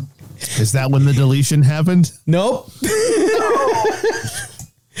 Is that when the deletion happened? Nope.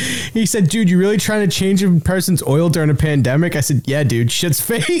 He said, dude, you really trying to change a person's oil during a pandemic? I said, yeah, dude, shit's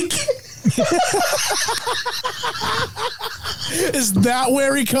fake. Is that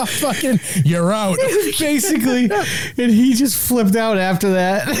where he got fucking? You're out. Basically. And he just flipped out after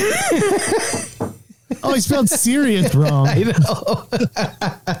that. Oh, he spelled serious wrong. I know.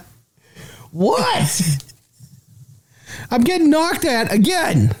 What? I'm getting knocked at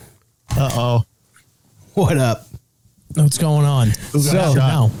again. Uh-oh. What up? What's going on? So-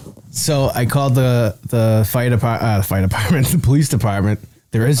 now. So I called the fire department, the police department.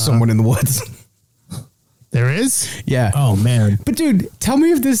 There is someone in the woods. There is? Yeah. Oh man. But dude, tell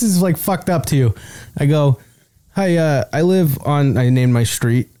me if this is like fucked up to you. I go, hi, I live on, I named my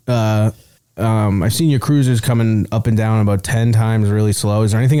street. I've seen your cruisers coming up and down about 10 times really slow.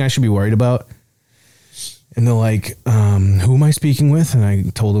 Is there anything I should be worried about? And they're like, who am I speaking with? And I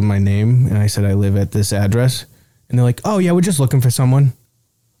told them my name and I said, I live at this address. And they're like, oh yeah, we're just looking for someone.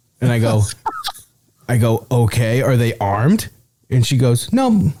 And I go, I go, okay, are they armed? And she goes,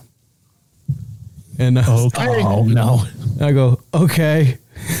 no. And Oh no. I go, okay.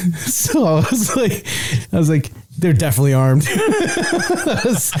 So I was like, they're definitely armed. that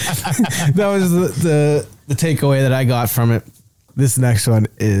was the takeaway that I got from it. This next one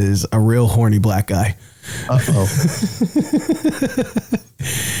is a real horny black guy. Uh-oh.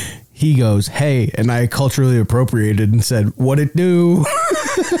 He goes, hey, and I culturally appropriated and said, what it do?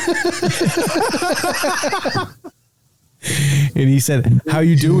 And he said, how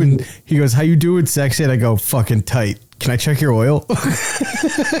you doing? He goes, how you doing, sexy? And I go, fucking tight. Can I check your oil?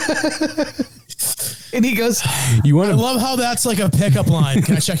 And he goes, you want I to love how that's like a pickup line.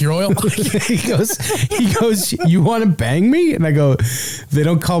 Can I check your oil? he goes, you want to bang me? And I go, they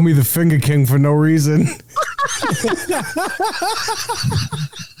don't call me the Finger King for no reason.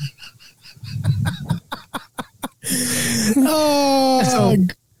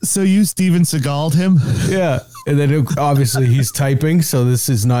 So you Steven Seagal'd him? Yeah. And then obviously he's typing, so this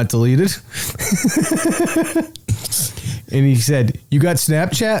is not deleted. And he said, you got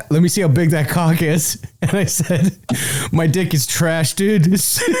Snapchat? Let me see how big that cock is. And I said, my dick is trash, dude.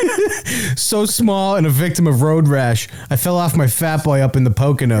 So small and a victim of road rash. I fell off my fat boy up in the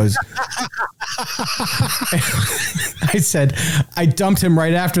Poconos. I said, I dumped him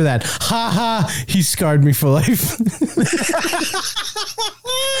right after that. Ha ha. He scarred me for life.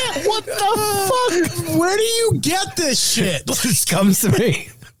 What the fuck? Where do you get this shit? This comes to me.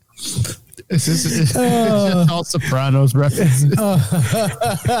 It's all Sopranos references.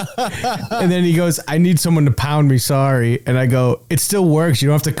 And then he goes, I need someone to pound me, sorry. And I go, it still works. You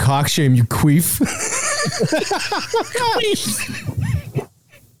don't have to cock shame, you queef.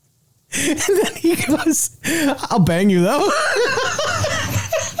 And then he goes, I'll bang you though.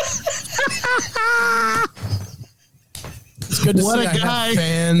 It's good to What see a I have guy.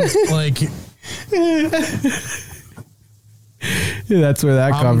 fans like That's where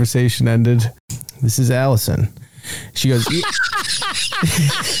that conversation ended. This is Allison. She goes,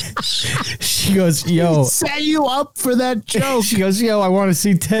 yo. Set you up for that joke. She goes, yo, I want to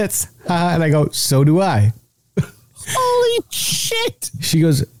see tits. And I go, so do I. Holy shit. She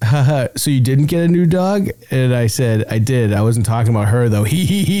goes, haha, so you didn't get a new dog? And I said, I did. I wasn't talking about her, though.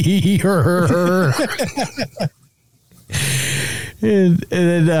 Her. And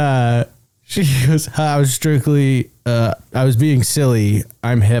then she goes, I was strictly, I was being silly.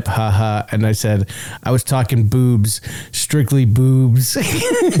 I'm hip, haha. And I said, I was talking boobs, strictly boobs. Spelled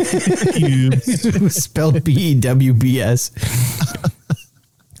BEWBS.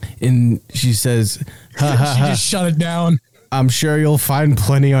 And she says, ha ha she ha. just shut it down. I'm sure you'll find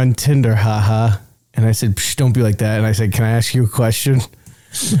plenty on Tinder, haha. And I said, psh, don't be like that. And I said, can I ask you a question?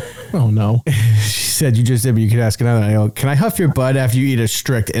 Oh no. She said, you just did, but you could ask another. I go, can I huff your butt after you eat a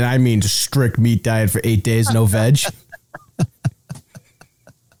strict, and I mean strict meat diet for 8 days, no veg?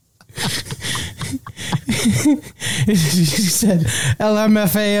 She said,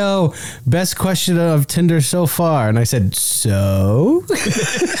 LMFAO, best question of Tinder so far. And I said, so?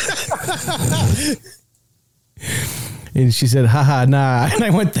 And she said, haha, nah. And I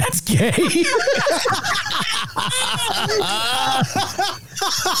went, that's gay.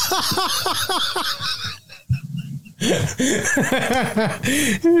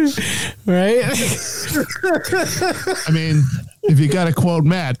 Right? I mean, if you got to quote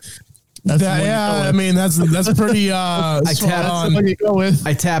Matt, that's the one you go Yeah, with. I mean that's pretty spot That's the on. one you go with.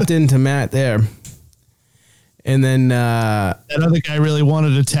 I tapped into Matt there. And then That other guy really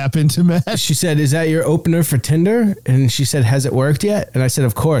wanted to tap into Matt. she said, is that your opener for Tinder? And she said, has it worked yet? And I said,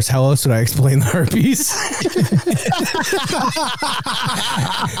 of course. How else would I explain the herpes?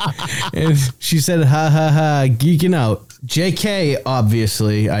 And she said, ha ha ha, geeking out. JK,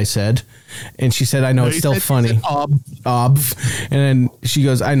 obviously, I said. And she said, I know, it's still funny. And then she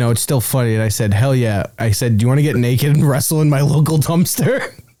goes, I know, it's still funny. And I said, hell yeah. I said, do you want to get naked and wrestle in my local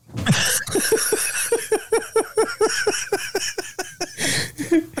dumpster?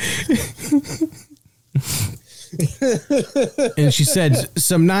 And she said,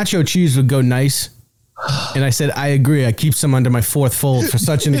 some nacho cheese would go nice. And I said, I agree. I keep some under my fourth fold for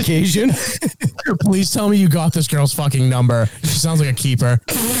such an occasion. Please tell me you got this girl's fucking number. She sounds like a keeper.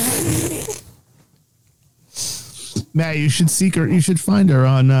 Matt, you should seek her. You should find her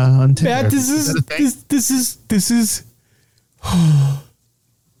on Tinder. Matt, this is.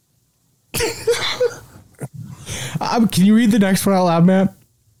 Can you read the next one out loud, Matt?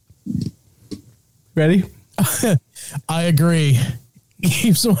 Ready? I agree.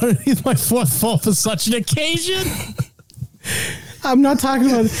 Keep someone underneath my fourth fold for such an occasion. I'm not talking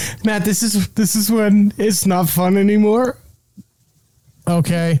about Matt. This is when it's not fun anymore.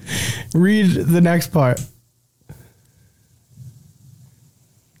 Okay. Read the next part.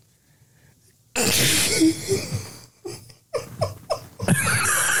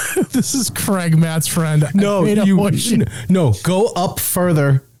 This is Craig, Matt's friend. No, no, go up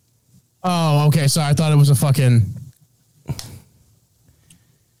further. Oh, okay. Sorry, I thought it was a fucking. Does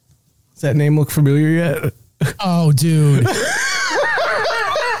that name look familiar yet? Oh, dude.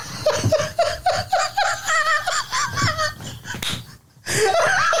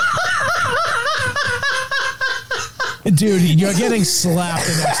 Dude, you're getting slapped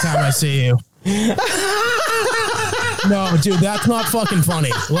the next time I see you. No, dude, that's not fucking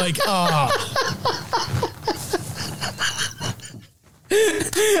funny. Like,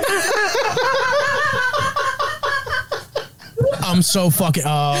 I'm so fucking.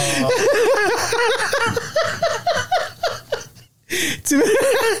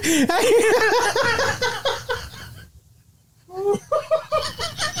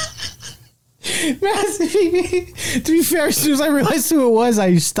 To be fair, as soon as I realized who it was,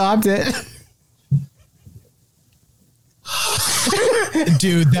 I stopped it.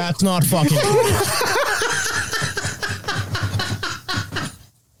 Dude, that's not fucking.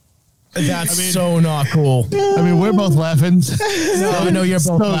 That's so not cool. I mean, we're both laughing. No, I know you're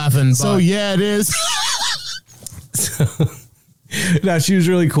both laughing. So but- yeah, it is. No, she was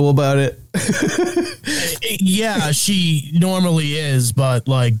really cool about it. Yeah, she normally is, but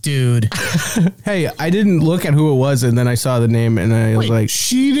like, dude. Hey, I didn't look at who it was, and then I saw the name, and I was like,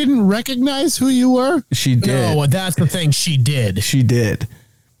 She didn't recognize who you were? she did. No, that's the thing. She did. She did.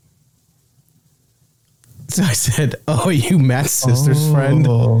 So I said, "Oh, you Matt's sister's friend?"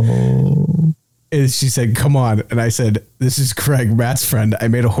 And she said, "Come on." And I said, "This is Craig, Matt's friend. I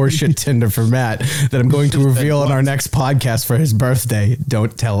made a horseshit Tinder for Matt that I'm going to reveal on our next podcast for his birthday.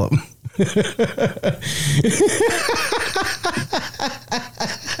 Don't tell him."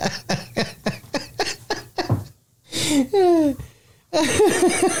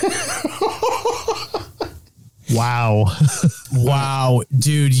 Wow. Wow,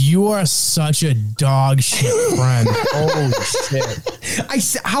 dude, you are such a dog shit friend. Holy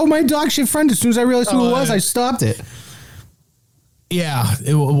shit. How am I a dog shit friend? As soon as I realized who it was, I stopped it. Yeah,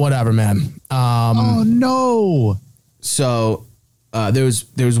 whatever, man. Oh no. So there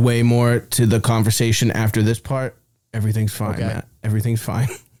was way more to the conversation after this part. Everything's fine, Okay. Matt. Everything's fine.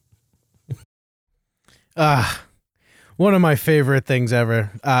 One of my favorite things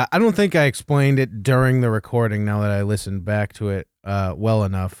ever. I don't think I explained it during the recording now that I listened back to it well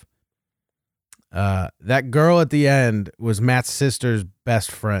enough. That girl at the end was Matt's sister's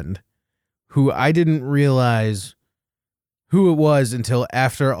best friend, who I didn't realize who it was until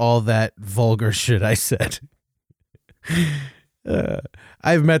after all that vulgar shit I said.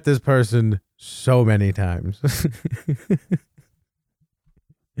 I've met this person so many times.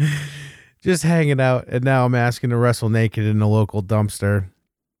 Just hanging out, and now I'm asking to wrestle naked in a local dumpster.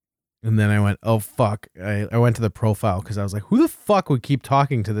 And then I went, oh, fuck. I went to the profile because I was like, who the fuck would keep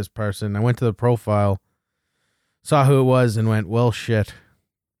talking to this person? I went to the profile, saw who it was, and went, well, shit.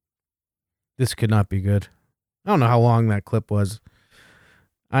 This could not be good. I don't know how long that clip was.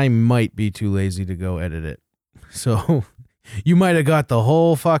 I might be too lazy to go edit it. So you might have got the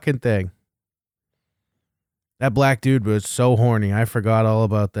whole fucking thing. That black dude was so horny. I forgot all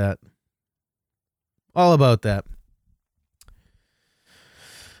about that. All about that.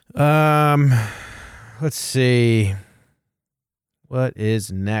 Let's see. What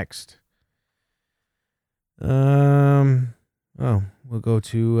is next? We'll go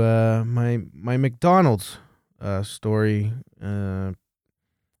to my McDonald's story.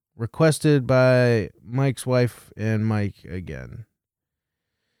 Requested by Mike's wife and Mike again.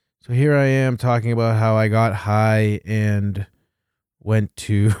 So here I am talking about how I got high and went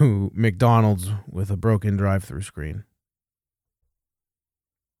to McDonald's with a broken drive-through screen.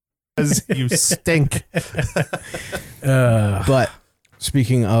 You stink. But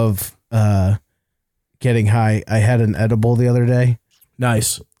speaking of getting high, I had an edible the other day,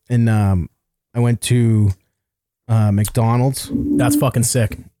 Nice. and I went to McDonald's, That's fucking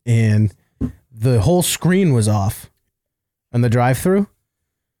sick. and the whole screen was off on the drive-through.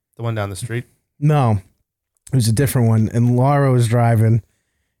 The one down the street. No, it was a different one. And Laura was driving,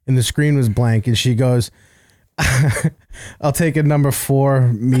 and the screen was blank. And she goes, "I'll take a number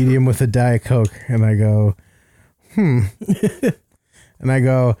 4 medium with a Diet Coke." And I go, And I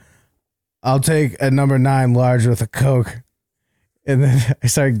go, "I'll take a number 9 large with a Coke." And then I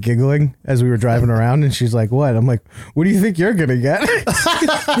started giggling as we were driving around, and she's like, "What?" I'm like, "What do you think you're gonna get?"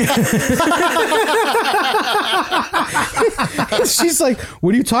 She's like,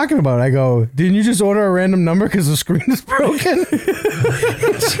 "What are you talking about?" I go, "Didn't you just order a random number because the screen is broken?"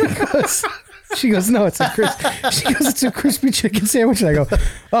 She goes, "No, it's a it's a crispy chicken sandwich." And I go,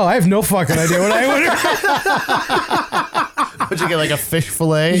 "Oh, I have no fucking idea what I ordered." Would you get like a fish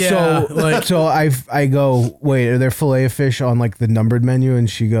fillet? Yeah. So I go, "Wait, are there fillet of fish on like the numbered menu?" And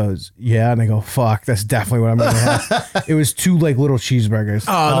she goes, "Yeah." And I go, "Fuck, that's definitely what I'm gonna have." It was 2 like little cheeseburgers.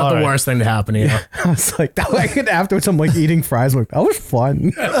 Oh, not the worst thing to happen to you. I was like, afterwards, I'm like eating fries. I'm like, that was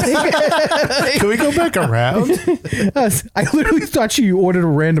fun. Can we go back around? I literally thought you ordered a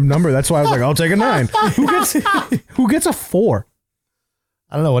random number. That's why I was like, I'll take a 9. Who gets a 4?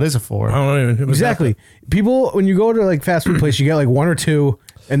 I don't know. What is it for? I don't even. Exactly. People, when you go to like fast food place, you get like 1 or 2,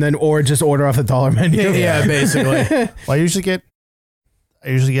 and then or just order off the dollar menu. Yeah, basically. Well, I usually get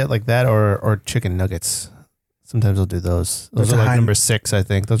like that or chicken nuggets. Sometimes I'll do those. Those are like number 6, I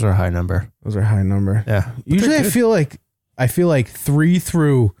think. Those are a high number. Those are a high number. Yeah. Usually, I feel like 3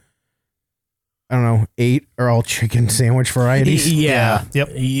 through, I don't know, 8 are all chicken sandwich varieties. Yeah.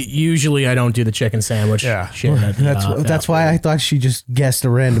 Yep. Usually I don't do the chicken sandwich. Yeah. Shit, That's why I thought she just guessed a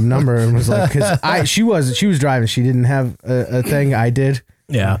random number and was like, because she was driving, she didn't have a thing. I did.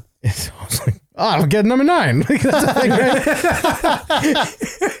 Yeah. So I was like, oh, I'll get number 9. Like, that's a thing, right?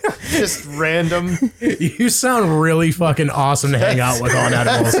 Just random. You sound really fucking awesome to hang out with on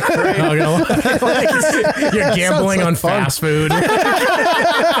edibles. You're gambling on fast food.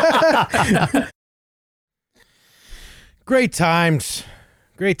 Great times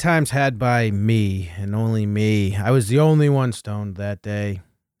had by me and only me. I was the only one stoned that day.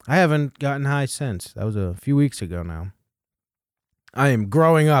 I haven't gotten high since. That was a few weeks ago now. I am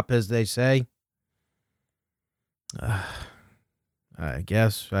growing up, as they say. I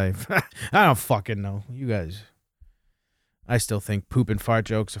guess I don't fucking know. You guys, I still think poop and fart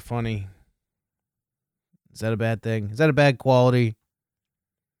jokes are funny. Is that a bad thing? Is that a bad quality?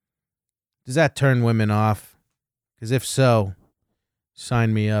 Does that turn women off? Because if so,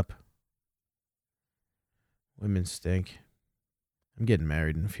 sign me up. Women stink. I'm getting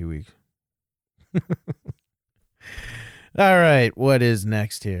married in a few weeks. All right, what is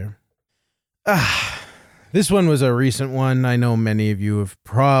next here? This one was a recent one. I know many of you have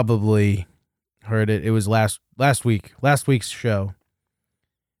probably heard it. It was last week's show.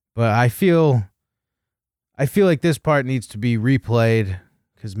 But I feel like this part needs to be replayed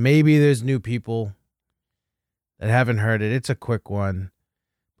because maybe there's new people that haven't heard it. It's a quick one.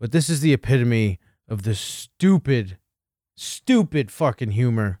 But this is the epitome of the stupid fucking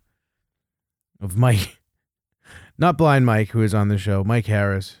humor of Mike. Not Blind Mike, who is on the show. Mike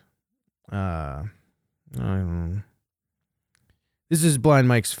Harris. I don't know. This is Blind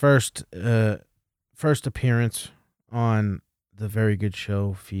Mike's first appearance on the Very Good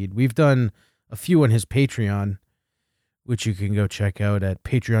Show feed. We've done a few on his Patreon, which you can go check out at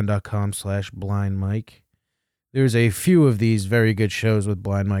patreon.com/blindmike. There's a few of these Very Good Shows with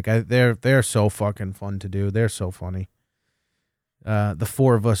Blind Mike. They're so fucking fun to do. They're so funny. The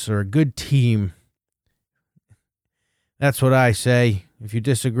 4 of us are a good team. That's what I say. If you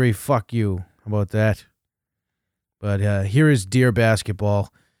disagree, fuck you. How about that? But here is Dear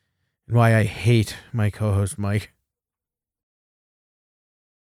Basketball and why I hate my co-host Mike.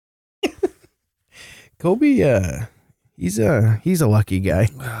 Kobe, he's a lucky guy.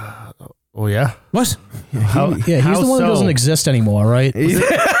 Oh yeah. What? How, He's the one who doesn't exist anymore, right?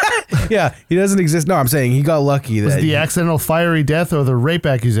 Yeah, he doesn't exist. No, I'm saying he got lucky. Was That the accidental fiery death or the rape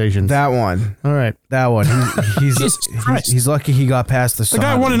accusations? that one. All right. That one. He's Christ. he's lucky he got past the The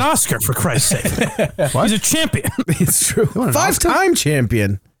guy won an Oscar, for Christ's sake. He's a champion. It's true. won an Oscar? 5-time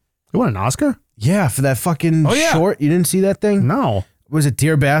champion. You won an Oscar? Yeah, for that fucking yeah. short. You didn't see that thing? No. Was it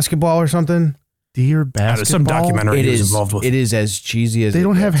Dear Basketball or something? Dear basketball. There's some documentary It he was is. involved with. It is as cheesy as They it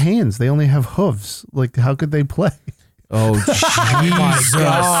don't gets. have hands. They only have hooves. Like, how could they play? Oh, Jesus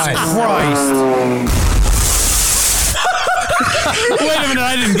Christ. Wait a minute,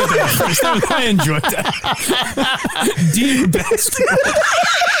 I didn't get that first. I enjoyed that. Dear basketball.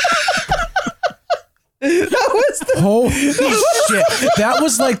 Holy shit. That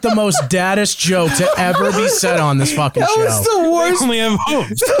was like the most daddest joke to ever be said on this fucking show. That was the worst. Only have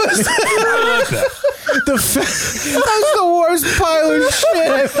hooves. I like that. That was the worst pile of shit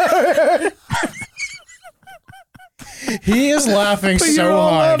I've ever heard. He is laughing so all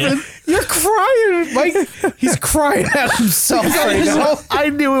hard. laughing. You're crying, Mike. He's crying at himself right now. I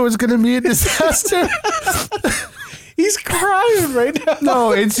knew it was going to be a disaster. He's crying right now.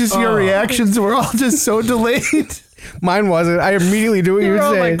 No, it's just your reactions were all just so delayed. Mine wasn't. I immediately knew what you were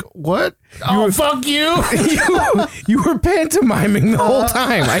saying. Like, what? Fuck you. You were pantomiming the whole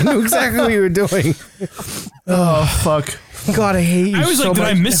time. I knew exactly what you were doing. Oh, fuck. God, I hate you I was so like, did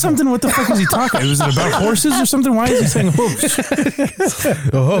I much. miss something? What the fuck is he talking? Was it about horses or something? Why is he saying hoofs? A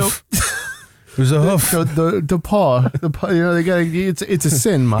hoof. It was a hoof. The paw. The paw. You know, they got. It's a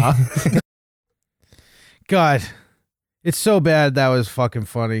sin, Ma. God, it's so bad that was fucking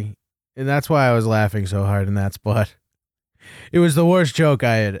funny. And that's why I was laughing so hard in that spot. It was the worst joke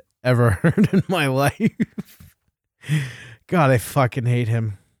I had ever heard in my life. God, I fucking hate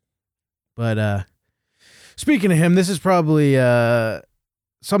him. But speaking of him, this is probably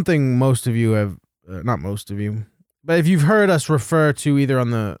something most of you have, not most of you, but if you've heard us refer to either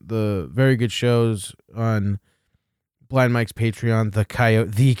on the very good shows on Blind Mike's Patreon,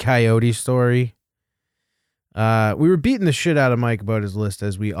 the Coyote story. We were beating the shit out of Mike about his list,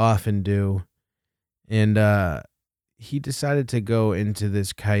 as we often do. And he decided to go into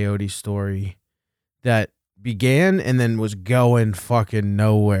this coyote story that began and then was going fucking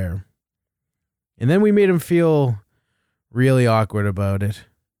nowhere. And then we made him feel really awkward about it.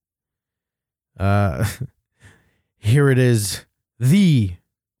 Here it is, the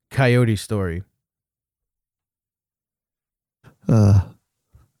coyote story.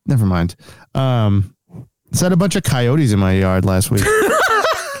 Never mind. Set a bunch of coyotes in my yard last week.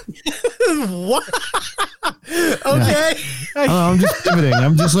 What? Okay. I'm just pivoting.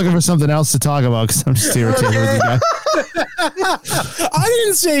 I'm just looking for something else to talk about because I'm just irritated with you guys. I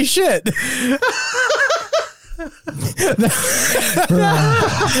didn't say shit.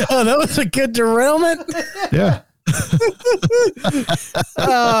 Oh, that was a good derailment. Yeah.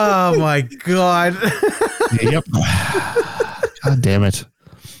 Oh my God. Yep. God damn it.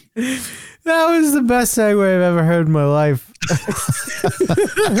 That was the best segue I've ever heard in my life.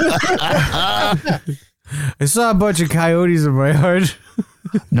 I saw a bunch of coyotes in my yard.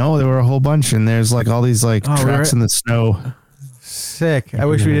 No, there were a whole bunch, and there's like all these like tracks in the snow. Sick. I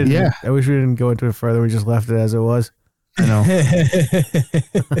wish we didn't. Yeah. I wish we didn't go into it further. We just left it as it was. I know.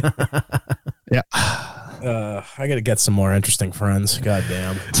 Yeah. I got to get some more interesting friends. God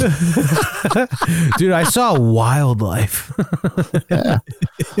damn. Dude, I saw wildlife. Yeah.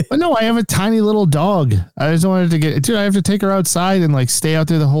 But no, I have a tiny little dog. I just wanted to get, dude, I have to take her outside and like stay out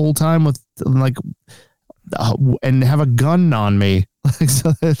there the whole time with like, and have a gun on me. Like,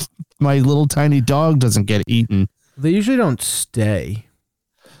 so that my little tiny dog doesn't get eaten. They usually don't stay.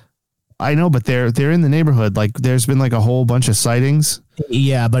 I know, but they're in the neighborhood. Like there's been like a whole bunch of sightings.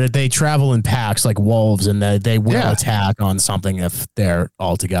 Yeah, but they travel in packs like wolves, and they will attack on something if they're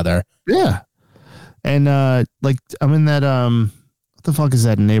all together. Yeah. And like I'm in that what the fuck is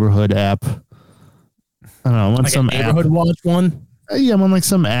that neighborhood app? I don't know. I'm on Like some a neighborhood app. watch one. Yeah, I'm on like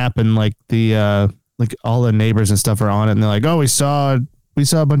some app, and like the like all the neighbors and stuff are on it, and they're like, "Oh, we saw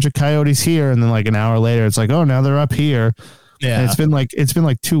a bunch of coyotes here," and then like an hour later, it's like, "Oh, now they're up here." Yeah, And it's been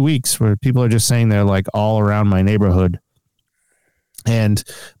like 2 weeks where people are just saying they're like all around my neighborhood. And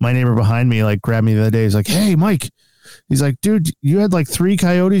my neighbor behind me like grabbed me the other day. He's like, "Hey, Mike." He's like, "Dude, you had like 3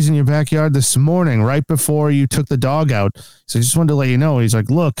 coyotes in your backyard this morning, right before you took the dog out. So I just wanted to let you know." He's like,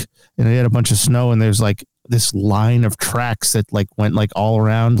 "Look," and they had a bunch of snow, and there's like this line of tracks that like went like all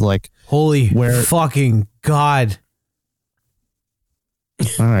around. Like, Holy Where- fucking God.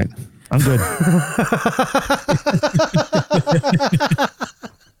 all right, I'm good.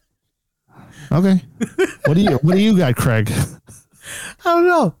 Okay. What do you got, Craig? I don't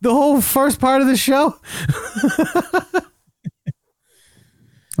know. The whole first part of the show.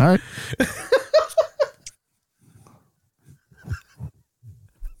 All right.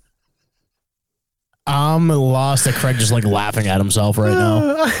 I'm lost at Craig just like laughing at himself right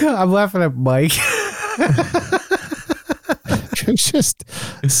now. I'm laughing at Mike. Craig's just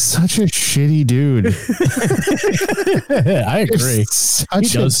such a shitty dude. I agree.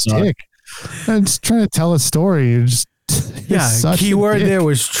 Such He a does suck. dick. I'm just trying to tell a story. You're just Yeah, such a keyword dick. there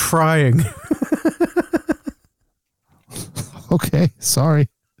was trying. Okay, sorry.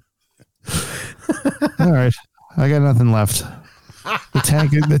 All right, I got nothing left.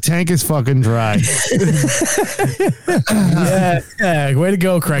 The tank is fucking dry. Yeah, way to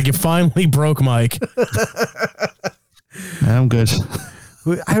go, Craig. You finally broke Mike. I'm good.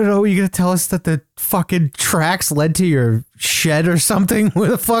 I don't know. Are you going to tell us that the fucking tracks led to your shed or something? Where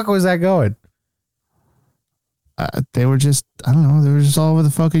the fuck was that going? They were just, I don't know, they were just all over the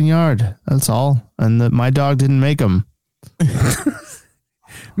fucking yard. That's all. And my dog didn't make them. I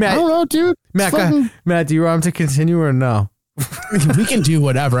Matt, don't know, dude. It's Matt, fucking- Matt, do you want him to continue or no? We can do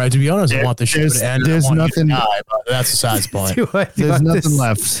whatever. To be honest, I want the show to end. There's I want you to nothing- die, but that's besides the point. Do I- do There's I nothing just-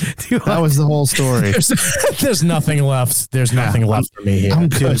 left. do That I- was the whole story. There's nothing left. There's nothing left for me here. I'm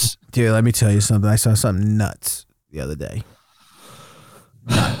good. Dude, let me tell you something. I saw something nuts the other day.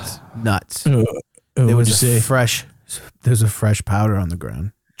 Nuts. Ooh, There what'd was you see? there's a fresh powder on the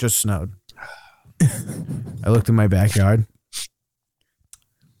ground. Just snowed. I looked in my backyard.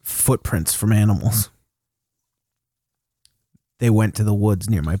 Footprints from animals. They went to the woods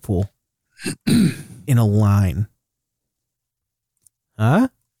near my pool. In a line. Huh?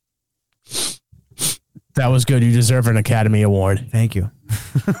 That was good. You deserve an Academy Award. Thank you.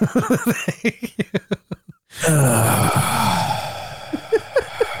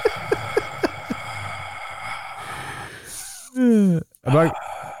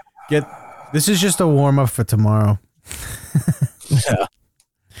 This is just a warm up for tomorrow. Yeah.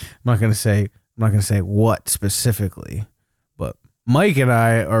 I'm not gonna say what specifically, but Mike and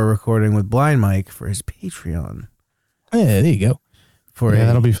I are recording with Blind Mike for his Patreon. Yeah, there you go. For Yeah,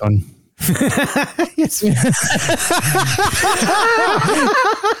 that'll be fun. Yes.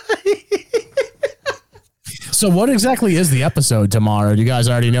 So, what exactly is the episode tomorrow? Do you guys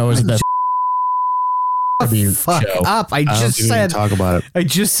already know? Is it the tribute Fuck show? up! I I don't just think we can said talk about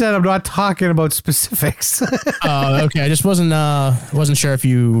it. I'm not talking about specifics. Okay, I just wasn't sure if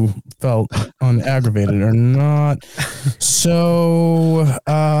you felt unaggravated or not. So,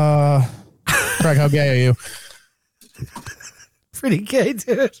 Craig, how gay are you? Pretty gay,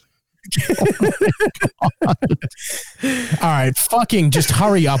 dude. All right, fucking just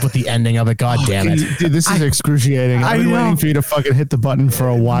hurry up with the ending of it. God damn it. Dude, this is excruciating. I've been I know. waiting for you to fucking hit the button for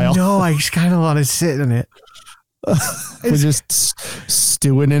a while. No, I just kind of want to sit in it. We're just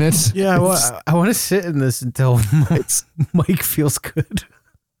stewing in it. Yeah, I want to sit in this until Mike feels good.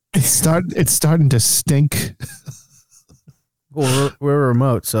 It's starting to stink. Well, we're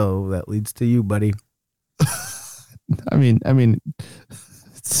remote, so that leads to you, buddy. I mean,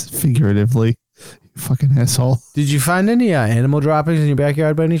 it's figuratively. You fucking asshole. Did you find any animal droppings in your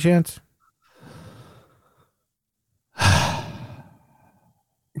backyard by any chance?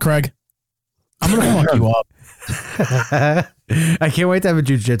 Craig, I'm going to fuck you up. I can't wait to have a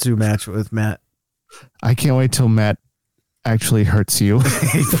jiu-jitsu match with Matt. I can't wait till Matt actually hurts you.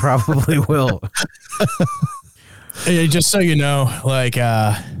 He probably will. Hey, just so you know, like, you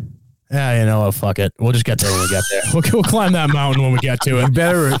know what? Fuck it. We'll just get there when we get there. We'll climb that mountain when we get to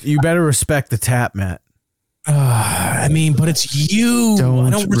it. You better respect the tap, Matt. I mean, but it's you. Don't I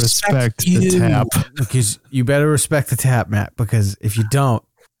don't respect the you. tap. Because you better respect the tap, Matt. Because if you don't,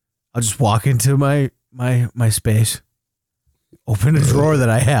 I'll just walk into my space, open a drawer that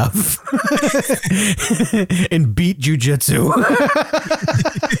I have, and beat jujitsu.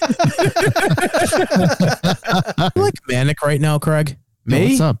 You like manic right now, Craig? Me?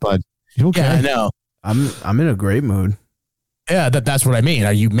 What's up, bud? You okay? Yeah, I know. I'm in a great mood. Yeah, that's what I mean.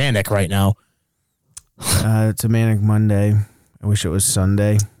 Are you manic right now? It's a manic Monday. I wish it was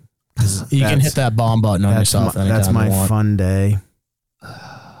Sunday. You can hit that bomb button on yourself anytime That's my you want. fun day.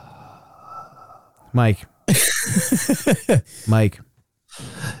 Mike. Mike.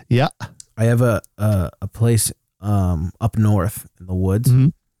 Yeah. I have a place up north in the woods. Mm-hmm.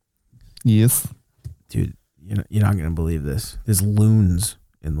 Yes. Dude, you're not gonna believe this. There's loons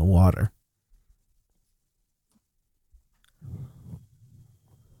in the water.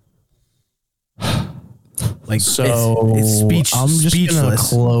 Like So it's speech, I'm just gonna speechless.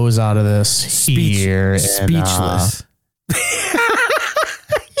 close out of this here. And, Speechless.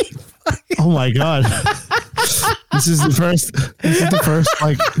 Oh my god. This is the first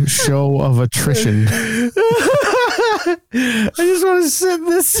like show of attrition. I just want to sit in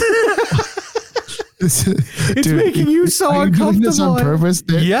this. It's making you so are you doing this on uncomfortable. purpose?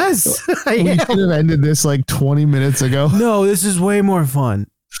 Yes, I We am. should have ended this like 20 minutes ago. No, this is way more fun.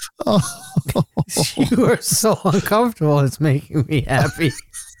 Oh, You are so uncomfortable. It's making me happy.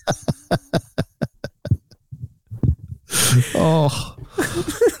 oh.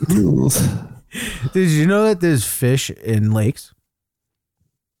 Did you know that there's fish in lakes?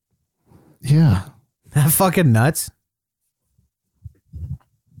 Yeah. That fucking nuts.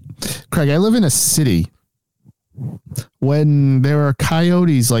 Craig, I live in a city. When there are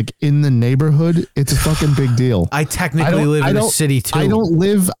coyotes like in the neighborhood, it's a fucking big deal. I technically live in a city too. I don't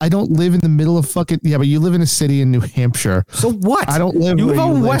live in the middle of fucking but you live in a city in New Hampshire. So what? I don't live You where live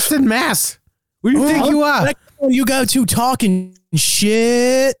you on live. Western Mass. Where do you think you are? You go to talking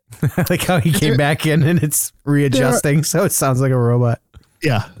shit. Like how he came back in and it's readjusting, so it sounds like a robot.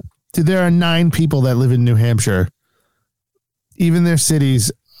 Yeah. Dude, there are 9 people that live in New Hampshire. Even their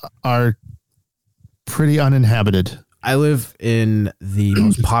cities are pretty uninhabited. I live in the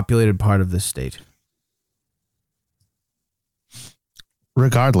most populated part of this state.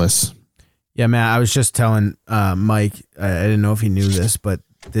 Regardless. Yeah, man, I was just telling Mike, I didn't know if he knew this, but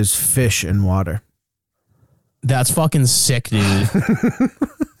there's fish in water. That's fucking sick, dude.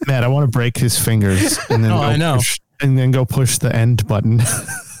 Matt, I want to break his fingers and then I know. Go push the end button.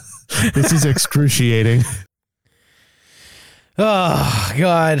 This is excruciating. Oh,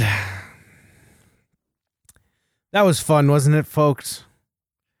 God. That was fun, wasn't it, folks?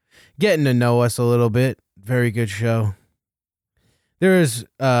 Getting to know us a little bit. Very good show. There is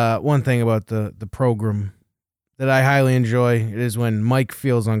one thing about the program that I highly enjoy. It is when Mike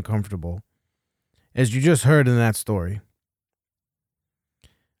feels uncomfortable. As you just heard in that story.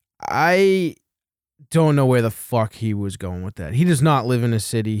 I don't know where the fuck he was going with that. He does not live in a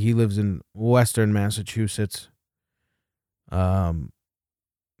city. He lives in Western Massachusetts.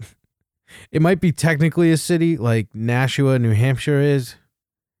 It might be technically a city like Nashua, New Hampshire is,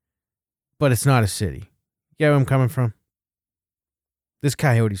 but it's not a city. You get where I'm coming from? This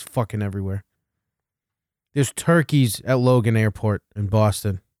coyote's fucking everywhere. There's turkeys at Logan Airport in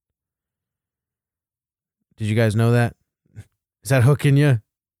Boston. Did you guys know that? Is that hooking you? Do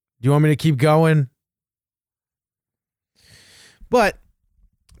you want me to keep going? But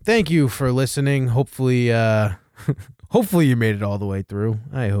thank you for listening. Hopefully, hopefully you made it all the way through.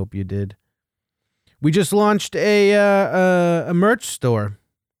 I hope you did. We just launched a merch store.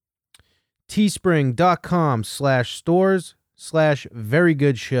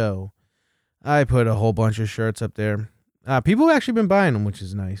 teespring.com/stores/verygoodshow. I put a whole bunch of shirts up there. People have actually been buying them, which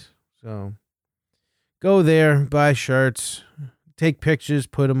is nice. So go there, buy shirts, take pictures,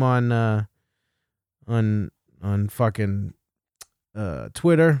 put them on fucking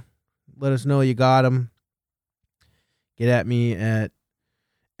Twitter. Let us know you got them. Get at me at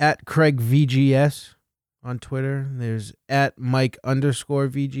CraigVGS on Twitter. There's at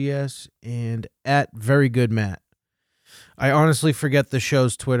Mike_VGS and at VeryGoodMatt. I honestly forget the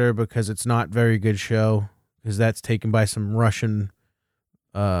show's Twitter because it's not Very Good Show, because that's taken by some Russian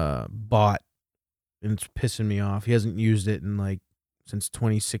bot, and it's pissing me off. He hasn't used it in since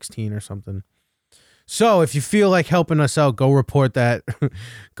 2016 or something. So if you feel like helping us out, go report that.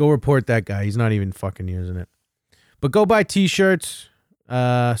 Go report that guy. He's not even fucking using it. But go buy t-shirts.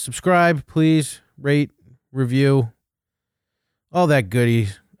 Subscribe, please. Rate, review, all that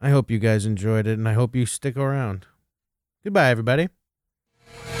goodies. I hope you guys enjoyed it, and I hope you stick around. Goodbye, everybody.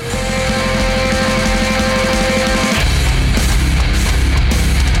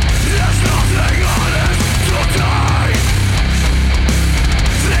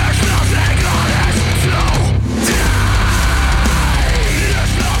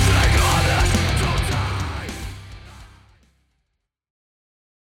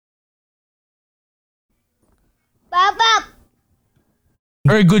 Papa.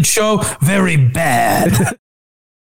 Very good show, very bad.